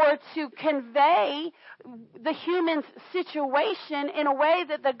or to convey the human's situation in a way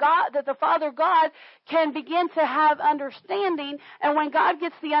that the Father God can begin to have understanding. And when God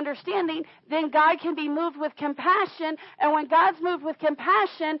gets the understanding, then God can be moved with compassion. And when God's moved with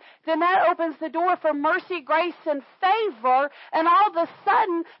compassion, then that opens the door for mercy, grace, and favor. And all of a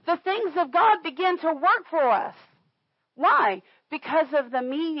sudden, the things of God begin to work for us. Why? Because of the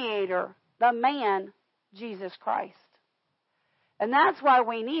mediator, the man, Jesus Christ. And that's why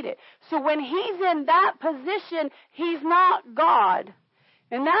we need it. So when he's in that position, he's not God.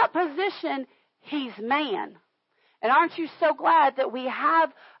 In that position, he's man. And aren't you so glad that we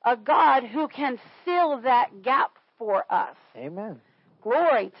have a God who can fill that gap for us? Amen.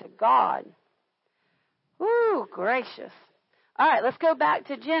 Glory to God. Ooh, gracious. All right, let's go back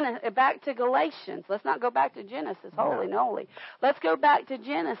to Galatians. Let's not go back to Genesis. Holy moly. Let's go back to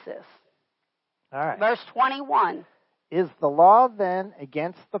Genesis. All right. Verse 21. Is the law then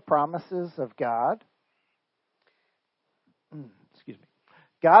against the promises of God? Excuse me.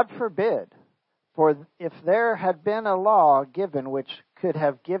 God forbid. For if there had been a law given which could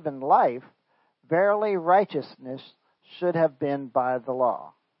have given life, verily righteousness should have been by the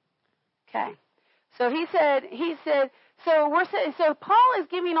law. Okay. So he said, so Paul is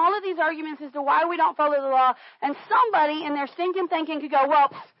giving all of these arguments as to why we don't follow the law, and somebody in their stinking thinking could go,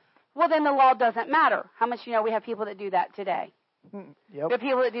 well, then the law doesn't matter. How much you know we have people that do that today? Yep. We have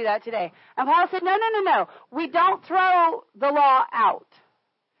people that do that today. And Paul said, no. We don't throw the law out.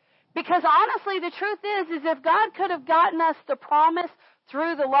 Because honestly, the truth is if God could have gotten us the promise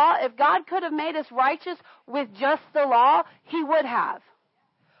through the law, if God could have made us righteous with just the law, he would have.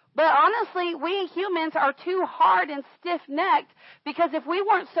 But honestly, we humans are too hard and stiff-necked, because if we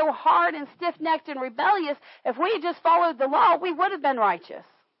weren't so hard and stiff-necked and rebellious, if we had just followed the law, we would have been righteous.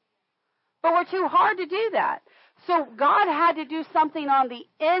 But we're too hard to do that. So God had to do something on the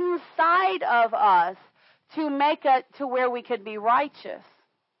inside of us to make it to where we could be righteous.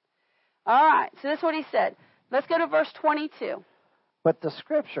 All right, so this is what he said. Let's go to verse 22. But the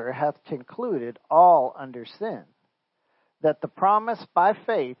Scripture hath concluded all under sin, that the promise by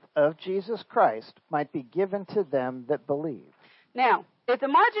faith of Jesus Christ might be given to them that believe. Now, if the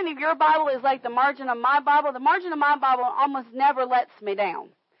margin of your Bible is like the margin of my Bible, the margin of my Bible almost never lets me down.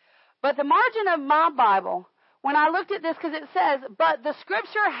 But the margin of my Bible, when I looked at this, because it says, but the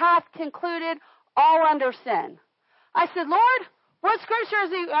Scripture hath concluded all under sin. I said, Lord, what Scripture is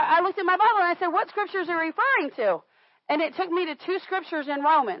he? I looked at my Bible and I said, what Scriptures are you referring to? And it took me to two Scriptures in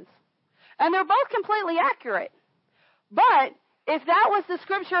Romans. And they're both completely accurate. But if that was the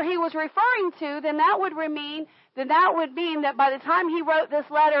Scripture he was referring to, then that would mean that by the time he wrote this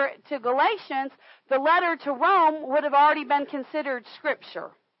letter to Galatians, the letter to Rome would have already been considered Scripture.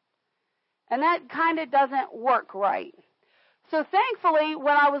 And that kind of doesn't work right. So thankfully,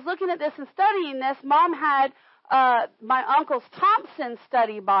 when I was looking at this and studying this, Mom had my uncle's Thompson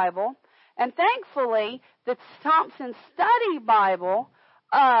Study Bible. And thankfully, the Thompson Study Bible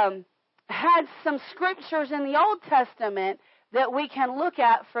had some scriptures in the Old Testament that we can look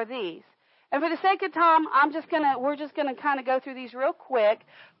at for these. And for the sake of time, we're just gonna kind of go through these real quick.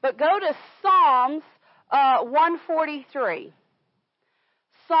 But go to Psalms 143.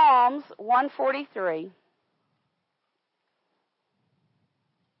 Psalms 143.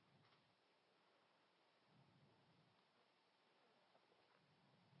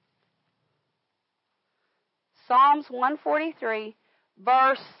 Psalms 143,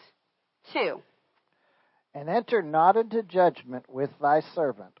 verse 2. And enter not into judgment with thy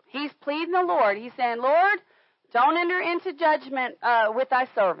servant. He's pleading the Lord. He's saying, Lord, don't enter into judgment with thy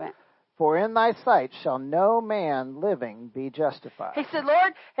servant. For in thy sight shall no man living be justified. He said,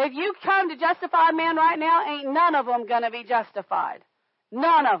 Lord, if you come to justify a man right now, ain't none of them going to be justified.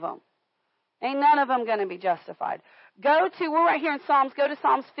 None of them. Ain't none of them going to be justified. We're right here in Psalms, go to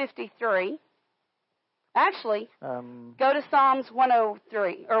Psalms 53. Actually, go to Psalms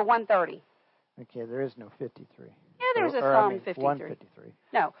 103 or 130. Okay, there is no 53. Yeah, there's a Psalm 53. 153.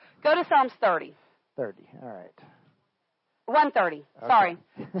 No, go to Psalms 30. 30, all right. 130, okay. Sorry.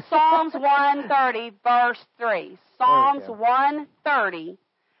 Psalms 130, verse 3. Psalms 130,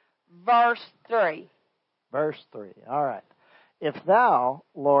 verse 3. Verse 3, all right. If thou,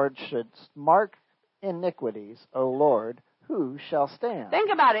 Lord, shouldst mark iniquities, O Lord, who shall stand?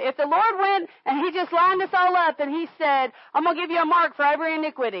 Think about it. If the Lord went and He just lined us all up and He said, I'm going to give you a mark for every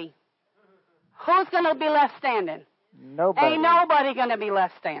iniquity, who's going to be left standing? Nobody. Ain't nobody going to be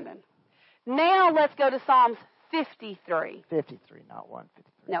left standing. Now let's go to Psalms 53. 53, not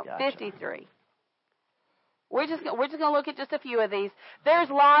 153. No, Gotcha. 53. We're just going to look at just a few of these. There's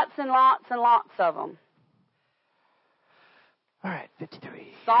lots and lots and lots of them. All right,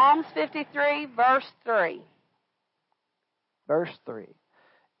 53. Psalms 53, verse 3. Verse 3.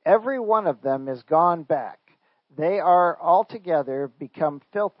 Every one of them is gone back. They are altogether become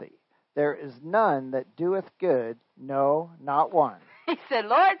filthy. There is none that doeth good, no, not one. He said,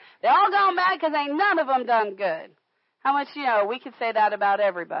 Lord, they're all gone back because ain't none of them done good. How much, we could say that about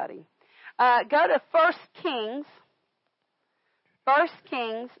everybody. Go to 1 Kings,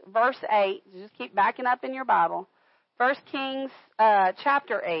 verse 8. Just keep backing up in your Bible. 1 Kings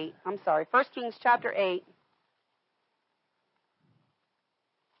chapter 8. 1 Kings chapter 8.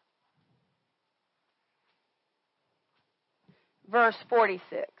 Verse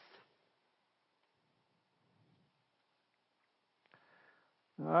 46.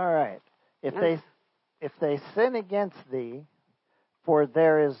 All right. If they sin against thee, for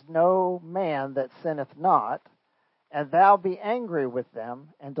there is no man that sinneth not, and thou be angry with them,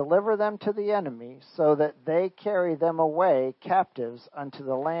 and deliver them to the enemy, so that they carry them away captives unto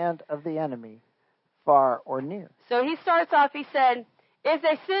the land of the enemy, far or near. So he starts off, he said, if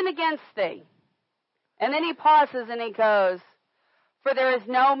they sin against thee, and then he pauses and he goes, for there is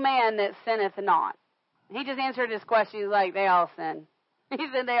no man that sinneth not. He just answered his question. He's like, they all sin. He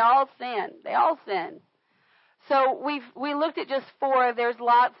said, they all sin. They all sin. So we looked at just 4. There's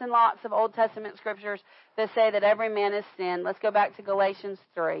lots and lots of Old Testament scriptures that say that every man has sinned. Let's go back to Galatians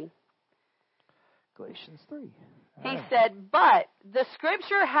 3. Galatians 3. He said, but the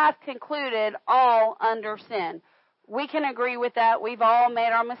scripture hath concluded all under sin. We can agree with that. We've all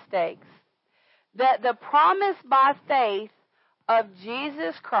made our mistakes. That the promise by faith of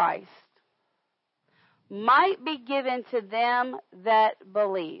Jesus Christ might be given to them that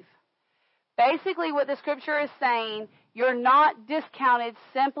believe. Basically, what the scripture is saying, you're not discounted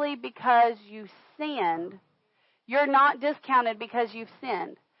simply because you sinned. You're not discounted because you've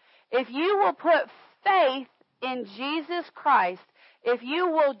sinned. If you will put faith in Jesus Christ, if you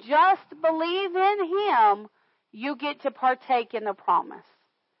will just believe in Him, you get to partake in the promise.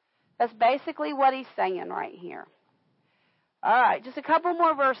 That's basically what he's saying right here. All right, just a couple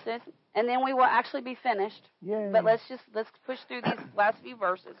more verses, and then we will actually be finished. Yay. But let's push through these last few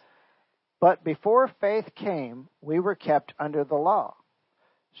verses. But before faith came, we were kept under the law,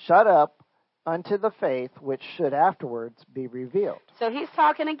 shut up unto the faith which should afterwards be revealed. So he's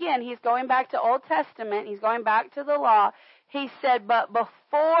talking again. He's going back to Old Testament. He's going back to the law. He said, but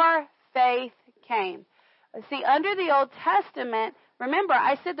before faith came. See, under the Old Testament, remember,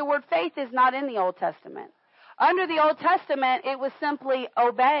 I said the word faith is not in the Old Testament. Under the Old Testament, it was simply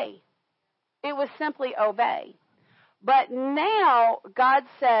obey. It was simply obey. But now, God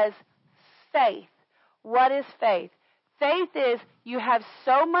says faith. What is faith? Faith is you have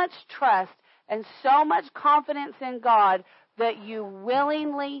so much trust and so much confidence in God that you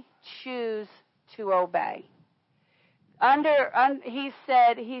willingly choose to obey. He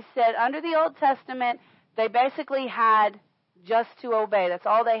said under the Old Testament, they basically had just to obey. That's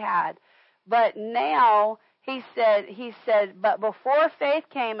all they had. But now, he said, but before faith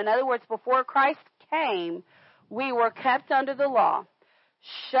came, in other words, before Christ came, we were kept under the law,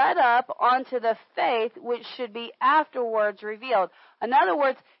 shut up onto the faith which should be afterwards revealed. In other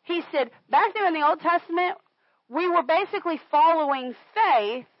words, he said, back there in the Old Testament, we were basically following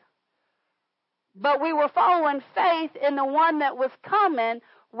faith, but we were following faith in the one that was coming,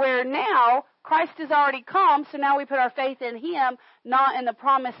 where now Christ has already come, so now we put our faith in Him, not in the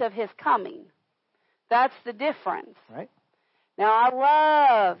promise of His coming. That's the difference. Right. Now, I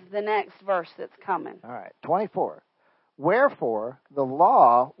love the next verse that's coming. All right, 24. Wherefore, the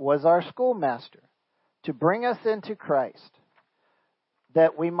law was our schoolmaster, to bring us into Christ,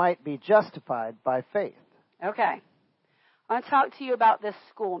 that we might be justified by faith. Okay. I want to talk to you about this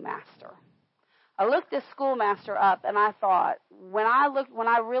schoolmaster. I looked this schoolmaster up, and I thought, when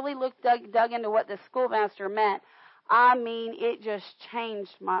I really dug into what this schoolmaster meant, I mean, it just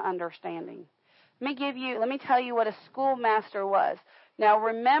changed my understanding. Let me tell you what a schoolmaster was. Now,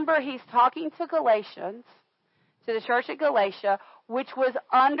 remember, he's talking to Galatians, to the church at Galatia, which was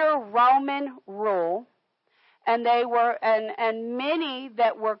under Roman rule, and and many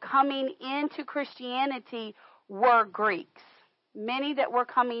that were coming into Christianity were Greeks. Many that were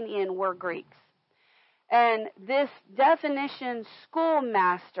coming in were Greeks. And this definition,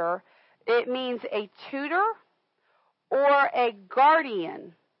 schoolmaster, it means a tutor or a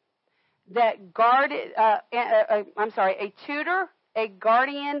guardian that guarded, a tutor, a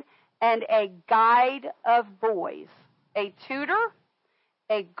guardian, and a guide of boys. A tutor,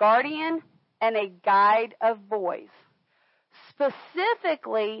 a guardian, and a guide of boys.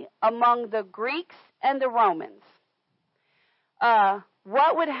 Specifically among the Greeks and the Romans.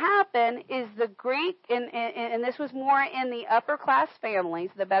 What would happen is the Greek, and this was more in the upper class families,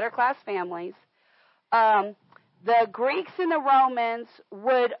 the better class families, the Greeks and the Romans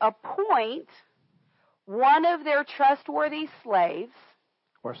would appoint one of their trustworthy slaves.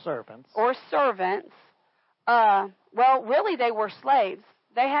 Or servants. Well, really they were slaves.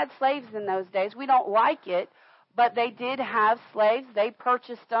 They had slaves in those days. We don't like it, but they did have slaves. They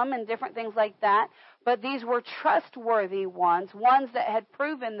purchased them and different things like that. But these were trustworthy ones that had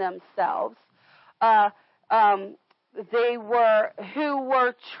proven themselves. They were who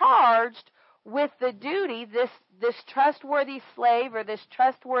were charged with the duty. This trustworthy slave or this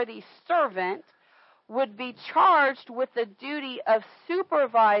trustworthy servant would be charged with the duty of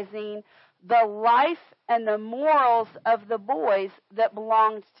supervising the life and the morals of the boys that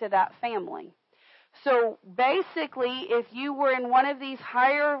belonged to that family. So basically, if you were in one of these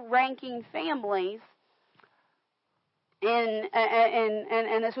higher-ranking families, and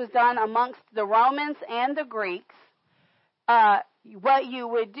this was done amongst the Romans and the Greeks, what you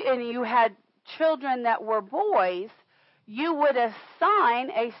would do, and you had children that were boys, you would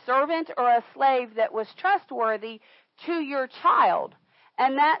assign a servant or a slave that was trustworthy to your child.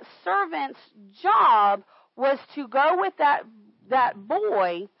 And that servant's job was to go with that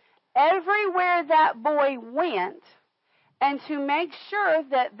boy everywhere that boy went, and to make sure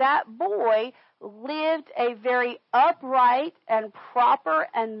that boy lived a very upright and proper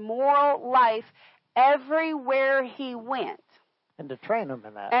and moral life everywhere he went. And to train him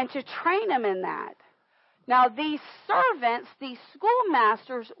in that. Now, these servants, these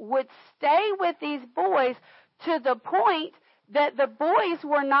schoolmasters, would stay with these boys to the point that the boys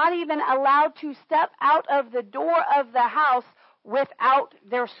were not even allowed to step out of the door of the house without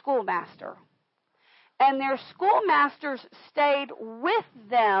their schoolmaster. And their schoolmasters stayed with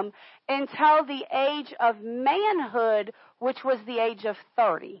them until the age of manhood, which was the age of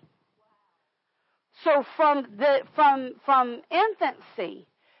 30. So from infancy,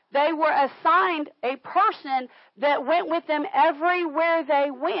 they were assigned a person that went with them everywhere they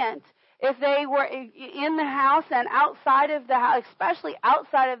went. If they were in the house and outside of the house, especially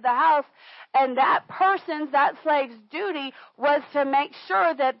outside of the house, and that slave's duty was to make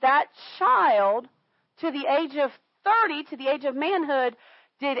sure that child, to the age of 30, to the age of manhood,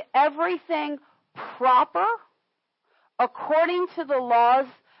 did everything proper, according to the laws,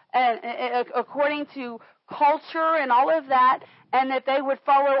 and according to culture and all of that, and that they would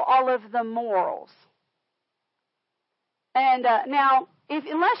follow all of the morals. And now,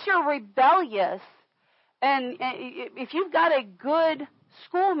 unless you're rebellious, and if you've got a good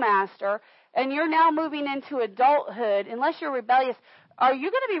schoolmaster, and you're now moving into adulthood, unless you're rebellious, are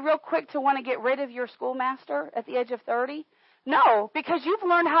you going to be real quick to want to get rid of your schoolmaster at the age of 30? No, because you've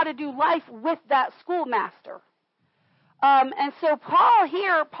learned how to do life with that schoolmaster. And so Paul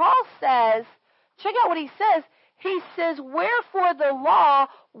says, check out what he says. He says, wherefore the law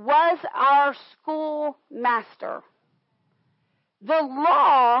was our schoolmaster. The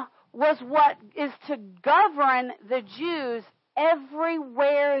law was what is to govern the Jews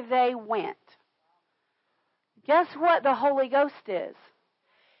everywhere they went. Guess what the Holy Ghost is?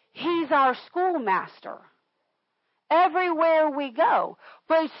 He's our schoolmaster. Everywhere we go.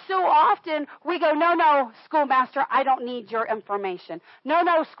 But so often we go, no, schoolmaster, I don't need your information. No,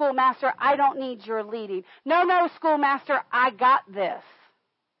 schoolmaster, I don't need your leading. No, schoolmaster, I got this.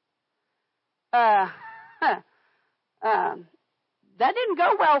 That didn't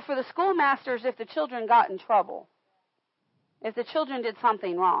go well for the schoolmasters if the children got in trouble. If the children did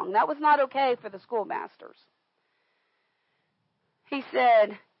something wrong. That was not okay for the schoolmasters. He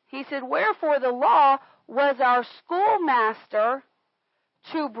said, wherefore the law was our schoolmaster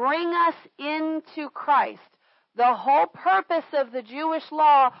to bring us into Christ. The whole purpose of the Jewish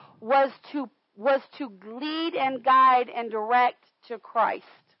law was to lead and guide and direct to Christ,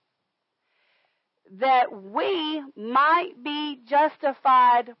 that we might be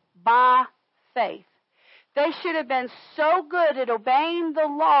justified by faith. They should have been so good at obeying the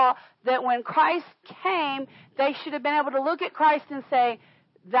law that when Christ came, they should have been able to look at Christ and say,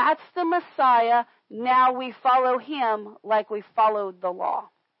 that's the Messiah. Now we follow him like we followed the law.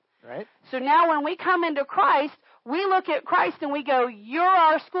 Right. So now when we come into Christ, we look at Christ and we go, you're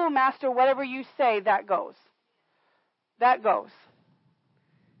our schoolmaster. Whatever you say, that goes. That goes.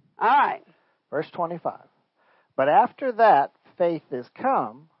 All right. Verse 25. But after that faith is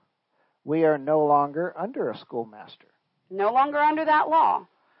come, we are no longer under a schoolmaster. No longer under that law.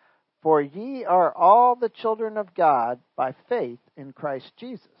 For ye are all the children of God by faith in Christ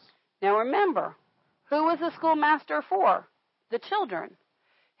Jesus. Now remember, who was the schoolmaster for? The children.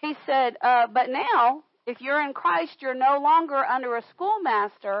 He said, but now, if you're in Christ, you're no longer under a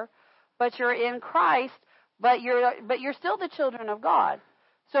schoolmaster, but you're in Christ, but you're still the children of God.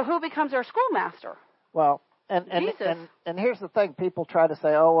 So who becomes our schoolmaster? Well, Jesus. And here's the thing: people try to say,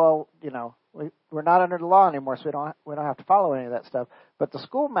 "Oh, well, you know, we're not under the law anymore, so we don't have to follow any of that stuff." But the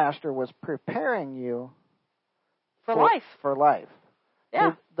schoolmaster was preparing you for life. For life.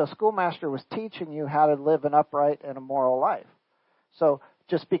 Yeah. The schoolmaster was teaching you how to live an upright and a moral life. So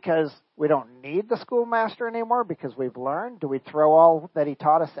just because we don't need the schoolmaster anymore because we've learned, do we throw all that he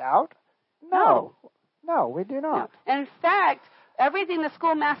taught us out? No, we do not. No. In fact, everything the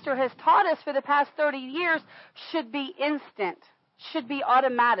schoolmaster has taught us for the past 30 years should be instant, should be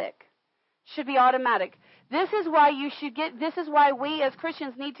automatic. This is why we as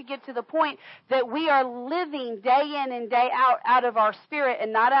Christians need to get to the point that we are living day in and day out of our spirit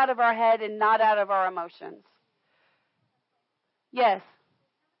and not out of our head and not out of our emotions. Yes.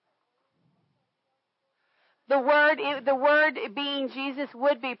 The word being Jesus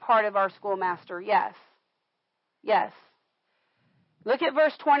would be part of our schoolmaster. Yes. Look at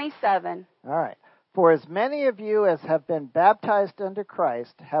verse 27. All right. For as many of you as have been baptized into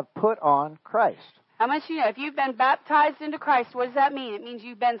Christ have put on Christ. How much you know? If you've been baptized into Christ, what does that mean? It means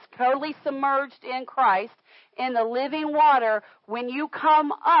you've been totally submerged in Christ, in the living water. When you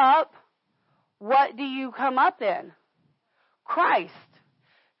come up, what do you come up in? Christ.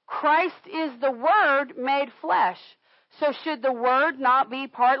 Christ is the Word made flesh. So should the Word not be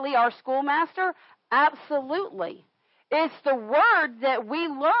partly our schoolmaster? Absolutely. It's the Word that we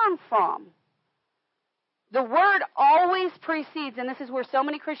learn from. The Word always precedes, and this is where so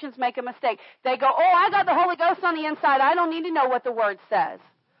many Christians make a mistake. They go, oh, I got the Holy Ghost on the inside. I don't need to know what the Word says.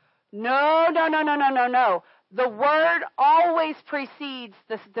 No. The Word always precedes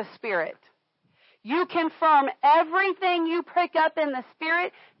the Spirit. You confirm everything you pick up in the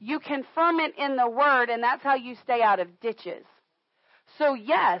Spirit, you confirm it in the Word, and that's how you stay out of ditches. So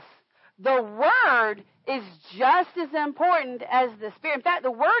yes, the Word is just as important as the Spirit. In fact, the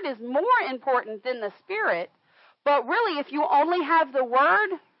Word is more important than the Spirit. But really, if you only have the Word,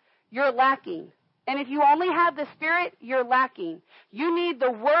 you're lacking. And if you only have the Spirit, you're lacking. You need the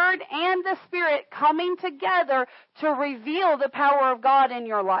Word and the Spirit coming together to reveal the power of God in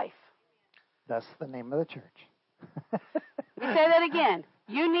your life. That's the name of the church. Let me say that again.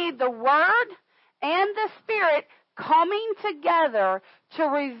 You need the Word and the Spirit coming together to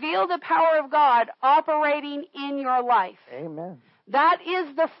reveal the power of God operating in your life. Amen. That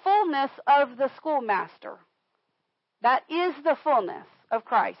is the fullness of the schoolmaster. That is the fullness of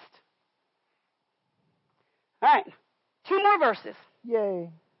Christ. All right. 2 more verses. Yay.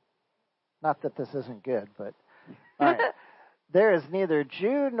 Not that this isn't good, but all right. There is neither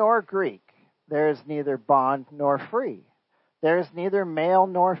Jew nor Greek. There is neither bond nor free. There is neither male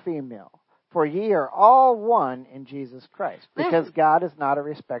nor female. For ye are all one in Jesus Christ. Because God is not a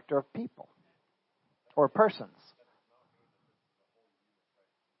respecter of people or persons.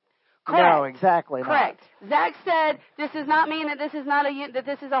 Correct. No, exactly. Correct. Not. Zach said this does not mean that this is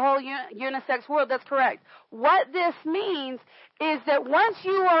a whole unisex world. That's correct. What this means is that once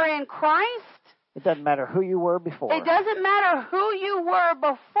you are in Christ, it doesn't matter who you were before. It doesn't matter who you were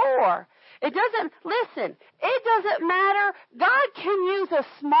before. It doesn't matter. God can use a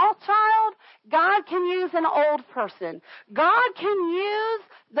small child. God can use an old person. God can use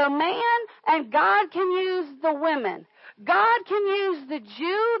the man, and God can use the women. God can use the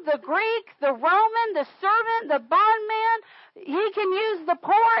Jew, the Greek, the Roman, the servant, the bondman. He can use the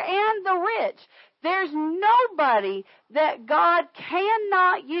poor and the rich. There's nobody that God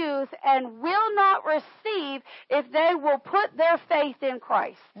cannot use and will not receive if they will put their faith in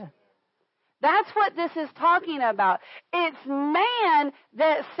Christ. Yeah. That's what this is talking about. It's man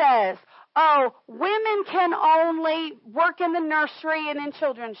that says, oh, women can only work in the nursery and in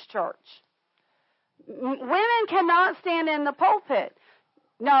children's church. Women cannot stand in the pulpit.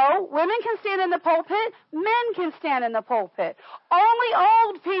 No, women can stand in the pulpit. Men can stand in the pulpit. Only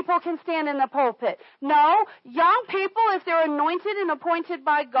old people can stand in the pulpit. No, young people, if they're anointed and appointed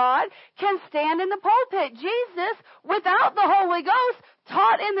by God, can stand in the pulpit. Jesus, without the Holy Ghost,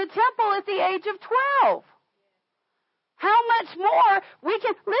 taught in the temple at the age of 12. How much more we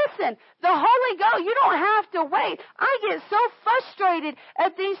can, listen, the Holy you don't have to wait. I get so frustrated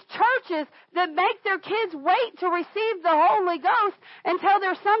at these churches that make their kids wait to receive the Holy Ghost until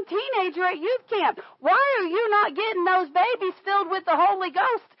there's some teenager at youth camp. Why are you not getting those babies filled with the Holy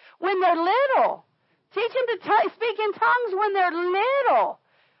Ghost when they're little? Teach them to speak in tongues when they're little.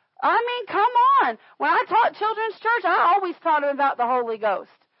 I mean, come on. When I taught children's church, I always taught them about the Holy Ghost.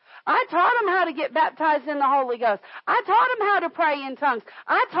 I taught them how to get baptized in the Holy Ghost. I taught them how to pray in tongues.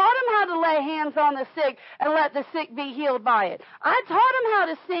 I taught them how to lay hands on the sick and let the sick be healed by it. I taught them how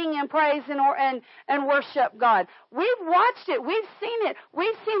to sing and praise and worship God. We've watched it. We've seen it.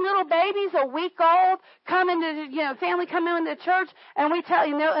 We've seen little babies a week old come into, family come into church, and we tell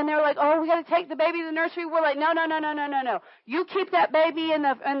and they're like, oh, we got to take the baby to the nursery. We're like, no. You keep that baby in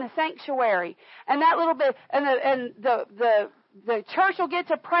the sanctuary, and that little bit, and the church will get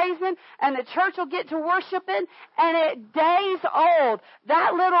to praising, and the church will get to worshiping, and at days old,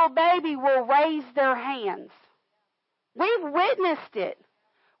 that little baby will raise their hands. We've witnessed it.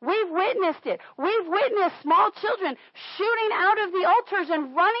 We've witnessed small children shooting out of the altars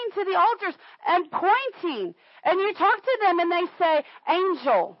and running to the altars and pointing. And you talk to them and they say,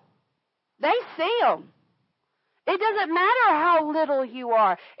 angel. They see them. It doesn't matter how little you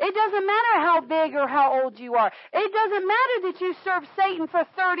are. It doesn't matter how big or how old you are. It doesn't matter that you served Satan for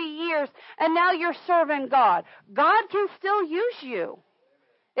 30 years and now you're serving God. God can still use you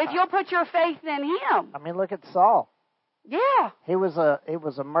if you'll put your faith in Him. I mean, look at Saul. Yeah. He was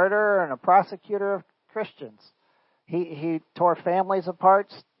a murderer and a prosecutor of Christians. He tore families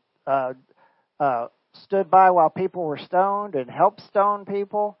apart, stood by while people were stoned and helped stone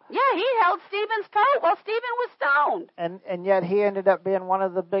people. Yeah, he held Stephen's coat while Stephen was stoned. And yet he ended up being one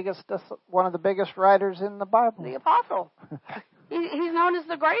of the biggest writers in the Bible. The apostle. He's known as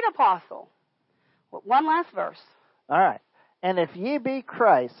the great apostle. One last verse. All right. And if ye be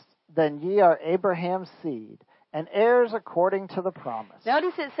Christ, then ye are Abraham's seed, and heirs according to the promise.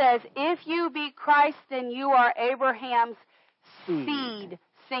 Notice it says, if you be Christ, then you are Abraham's seed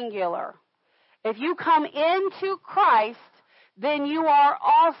singular. If you come into Christ, then you are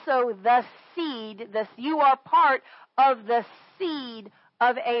also the seed. You are part of the seed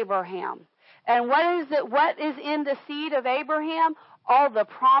of Abraham. And what is in the seed of Abraham? All the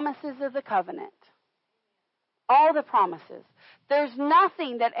promises of the covenant. All the promises. There's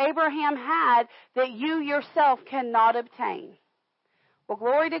nothing that Abraham had that you yourself cannot obtain. Well,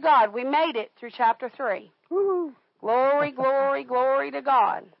 glory to God. We made it through chapter 3. Woo-hoo. Glory, glory, glory to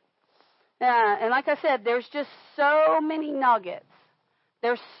God. And like I said, there's just so many nuggets.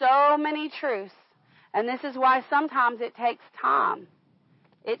 There's so many truths. And this is why sometimes it takes time.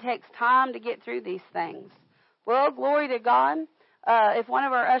 It takes time to get through these things. Well, glory to God. If one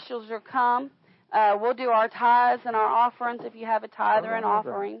of our ushers will come, we'll do our tithes and our offerings if you have a tithe or an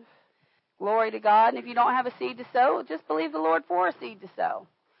offering. Glory to God. And if you don't have a seed to sow, just believe the Lord for a seed to sow.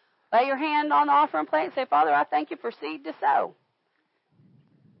 Lay your hand on the offering plate and say, Father, I thank you for seed to sow.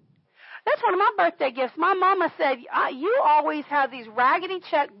 That's one of my birthday gifts. My mama said, you always have these raggedy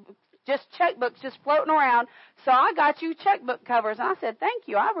checkbooks just floating around, so I got you checkbook covers. And I said, thank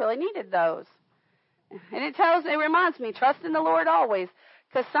you. I really needed those. And it reminds me, trust in the Lord always.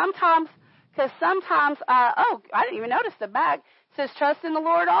 Because sometimes, I didn't even notice the back. It says, trust in the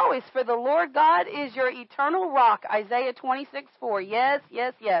Lord always, for the Lord God is your eternal rock. Isaiah 26:4. Yes,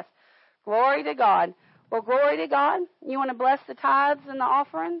 yes, yes. Glory to God. Well, glory to God. You want to bless the tithes and the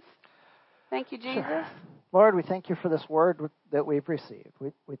offerings? Thank you, Jesus. Sure. Lord, we thank you for this word that we've received.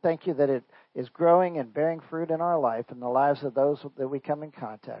 We thank you that it is growing and bearing fruit in our life and the lives of those that we come in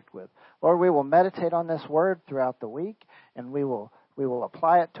contact with. Lord, we will meditate on this word throughout the week, and we will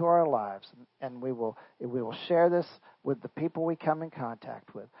apply it to our lives, and we will share this with the people we come in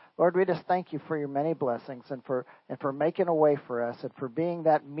contact with. Lord, we just thank you for your many blessings and for making a way for us and for being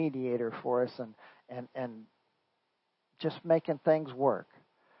that mediator for us and just making things work.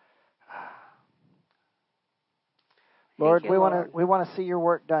 Lord, we want to see your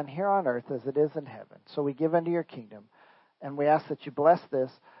work done here on earth as it is in heaven. So we give unto your kingdom, and we ask that you bless this,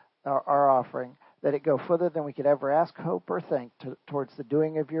 our offering, that it go further than we could ever ask, hope, or think towards the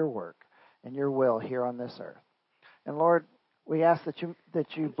doing of your work and your will here on this earth. And Lord, we ask that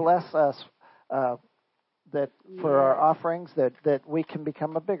you bless us for our offerings, that we can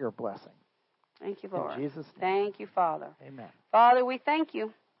become a bigger blessing. Thank you, Lord. In Jesus' name. Thank you, Father. Amen. Father, we thank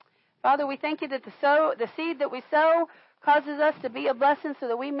you. Father, we thank you that the seed that we sow causes us to be a blessing so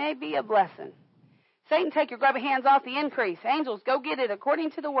that we may be a blessing. Satan, take your grubby hands off the increase. Angels, go get it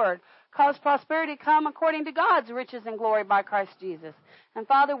according to the word. Cause prosperity to come according to God's riches and glory by Christ Jesus. And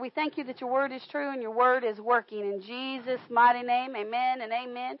Father, we thank you that your word is true and your word is working. In Jesus' mighty name, amen and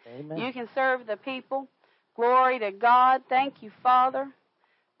amen. Amen. You can serve the people. Glory to God. Thank you, Father.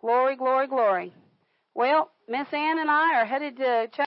 Glory, glory, glory. Well, Miss Ann and I are headed to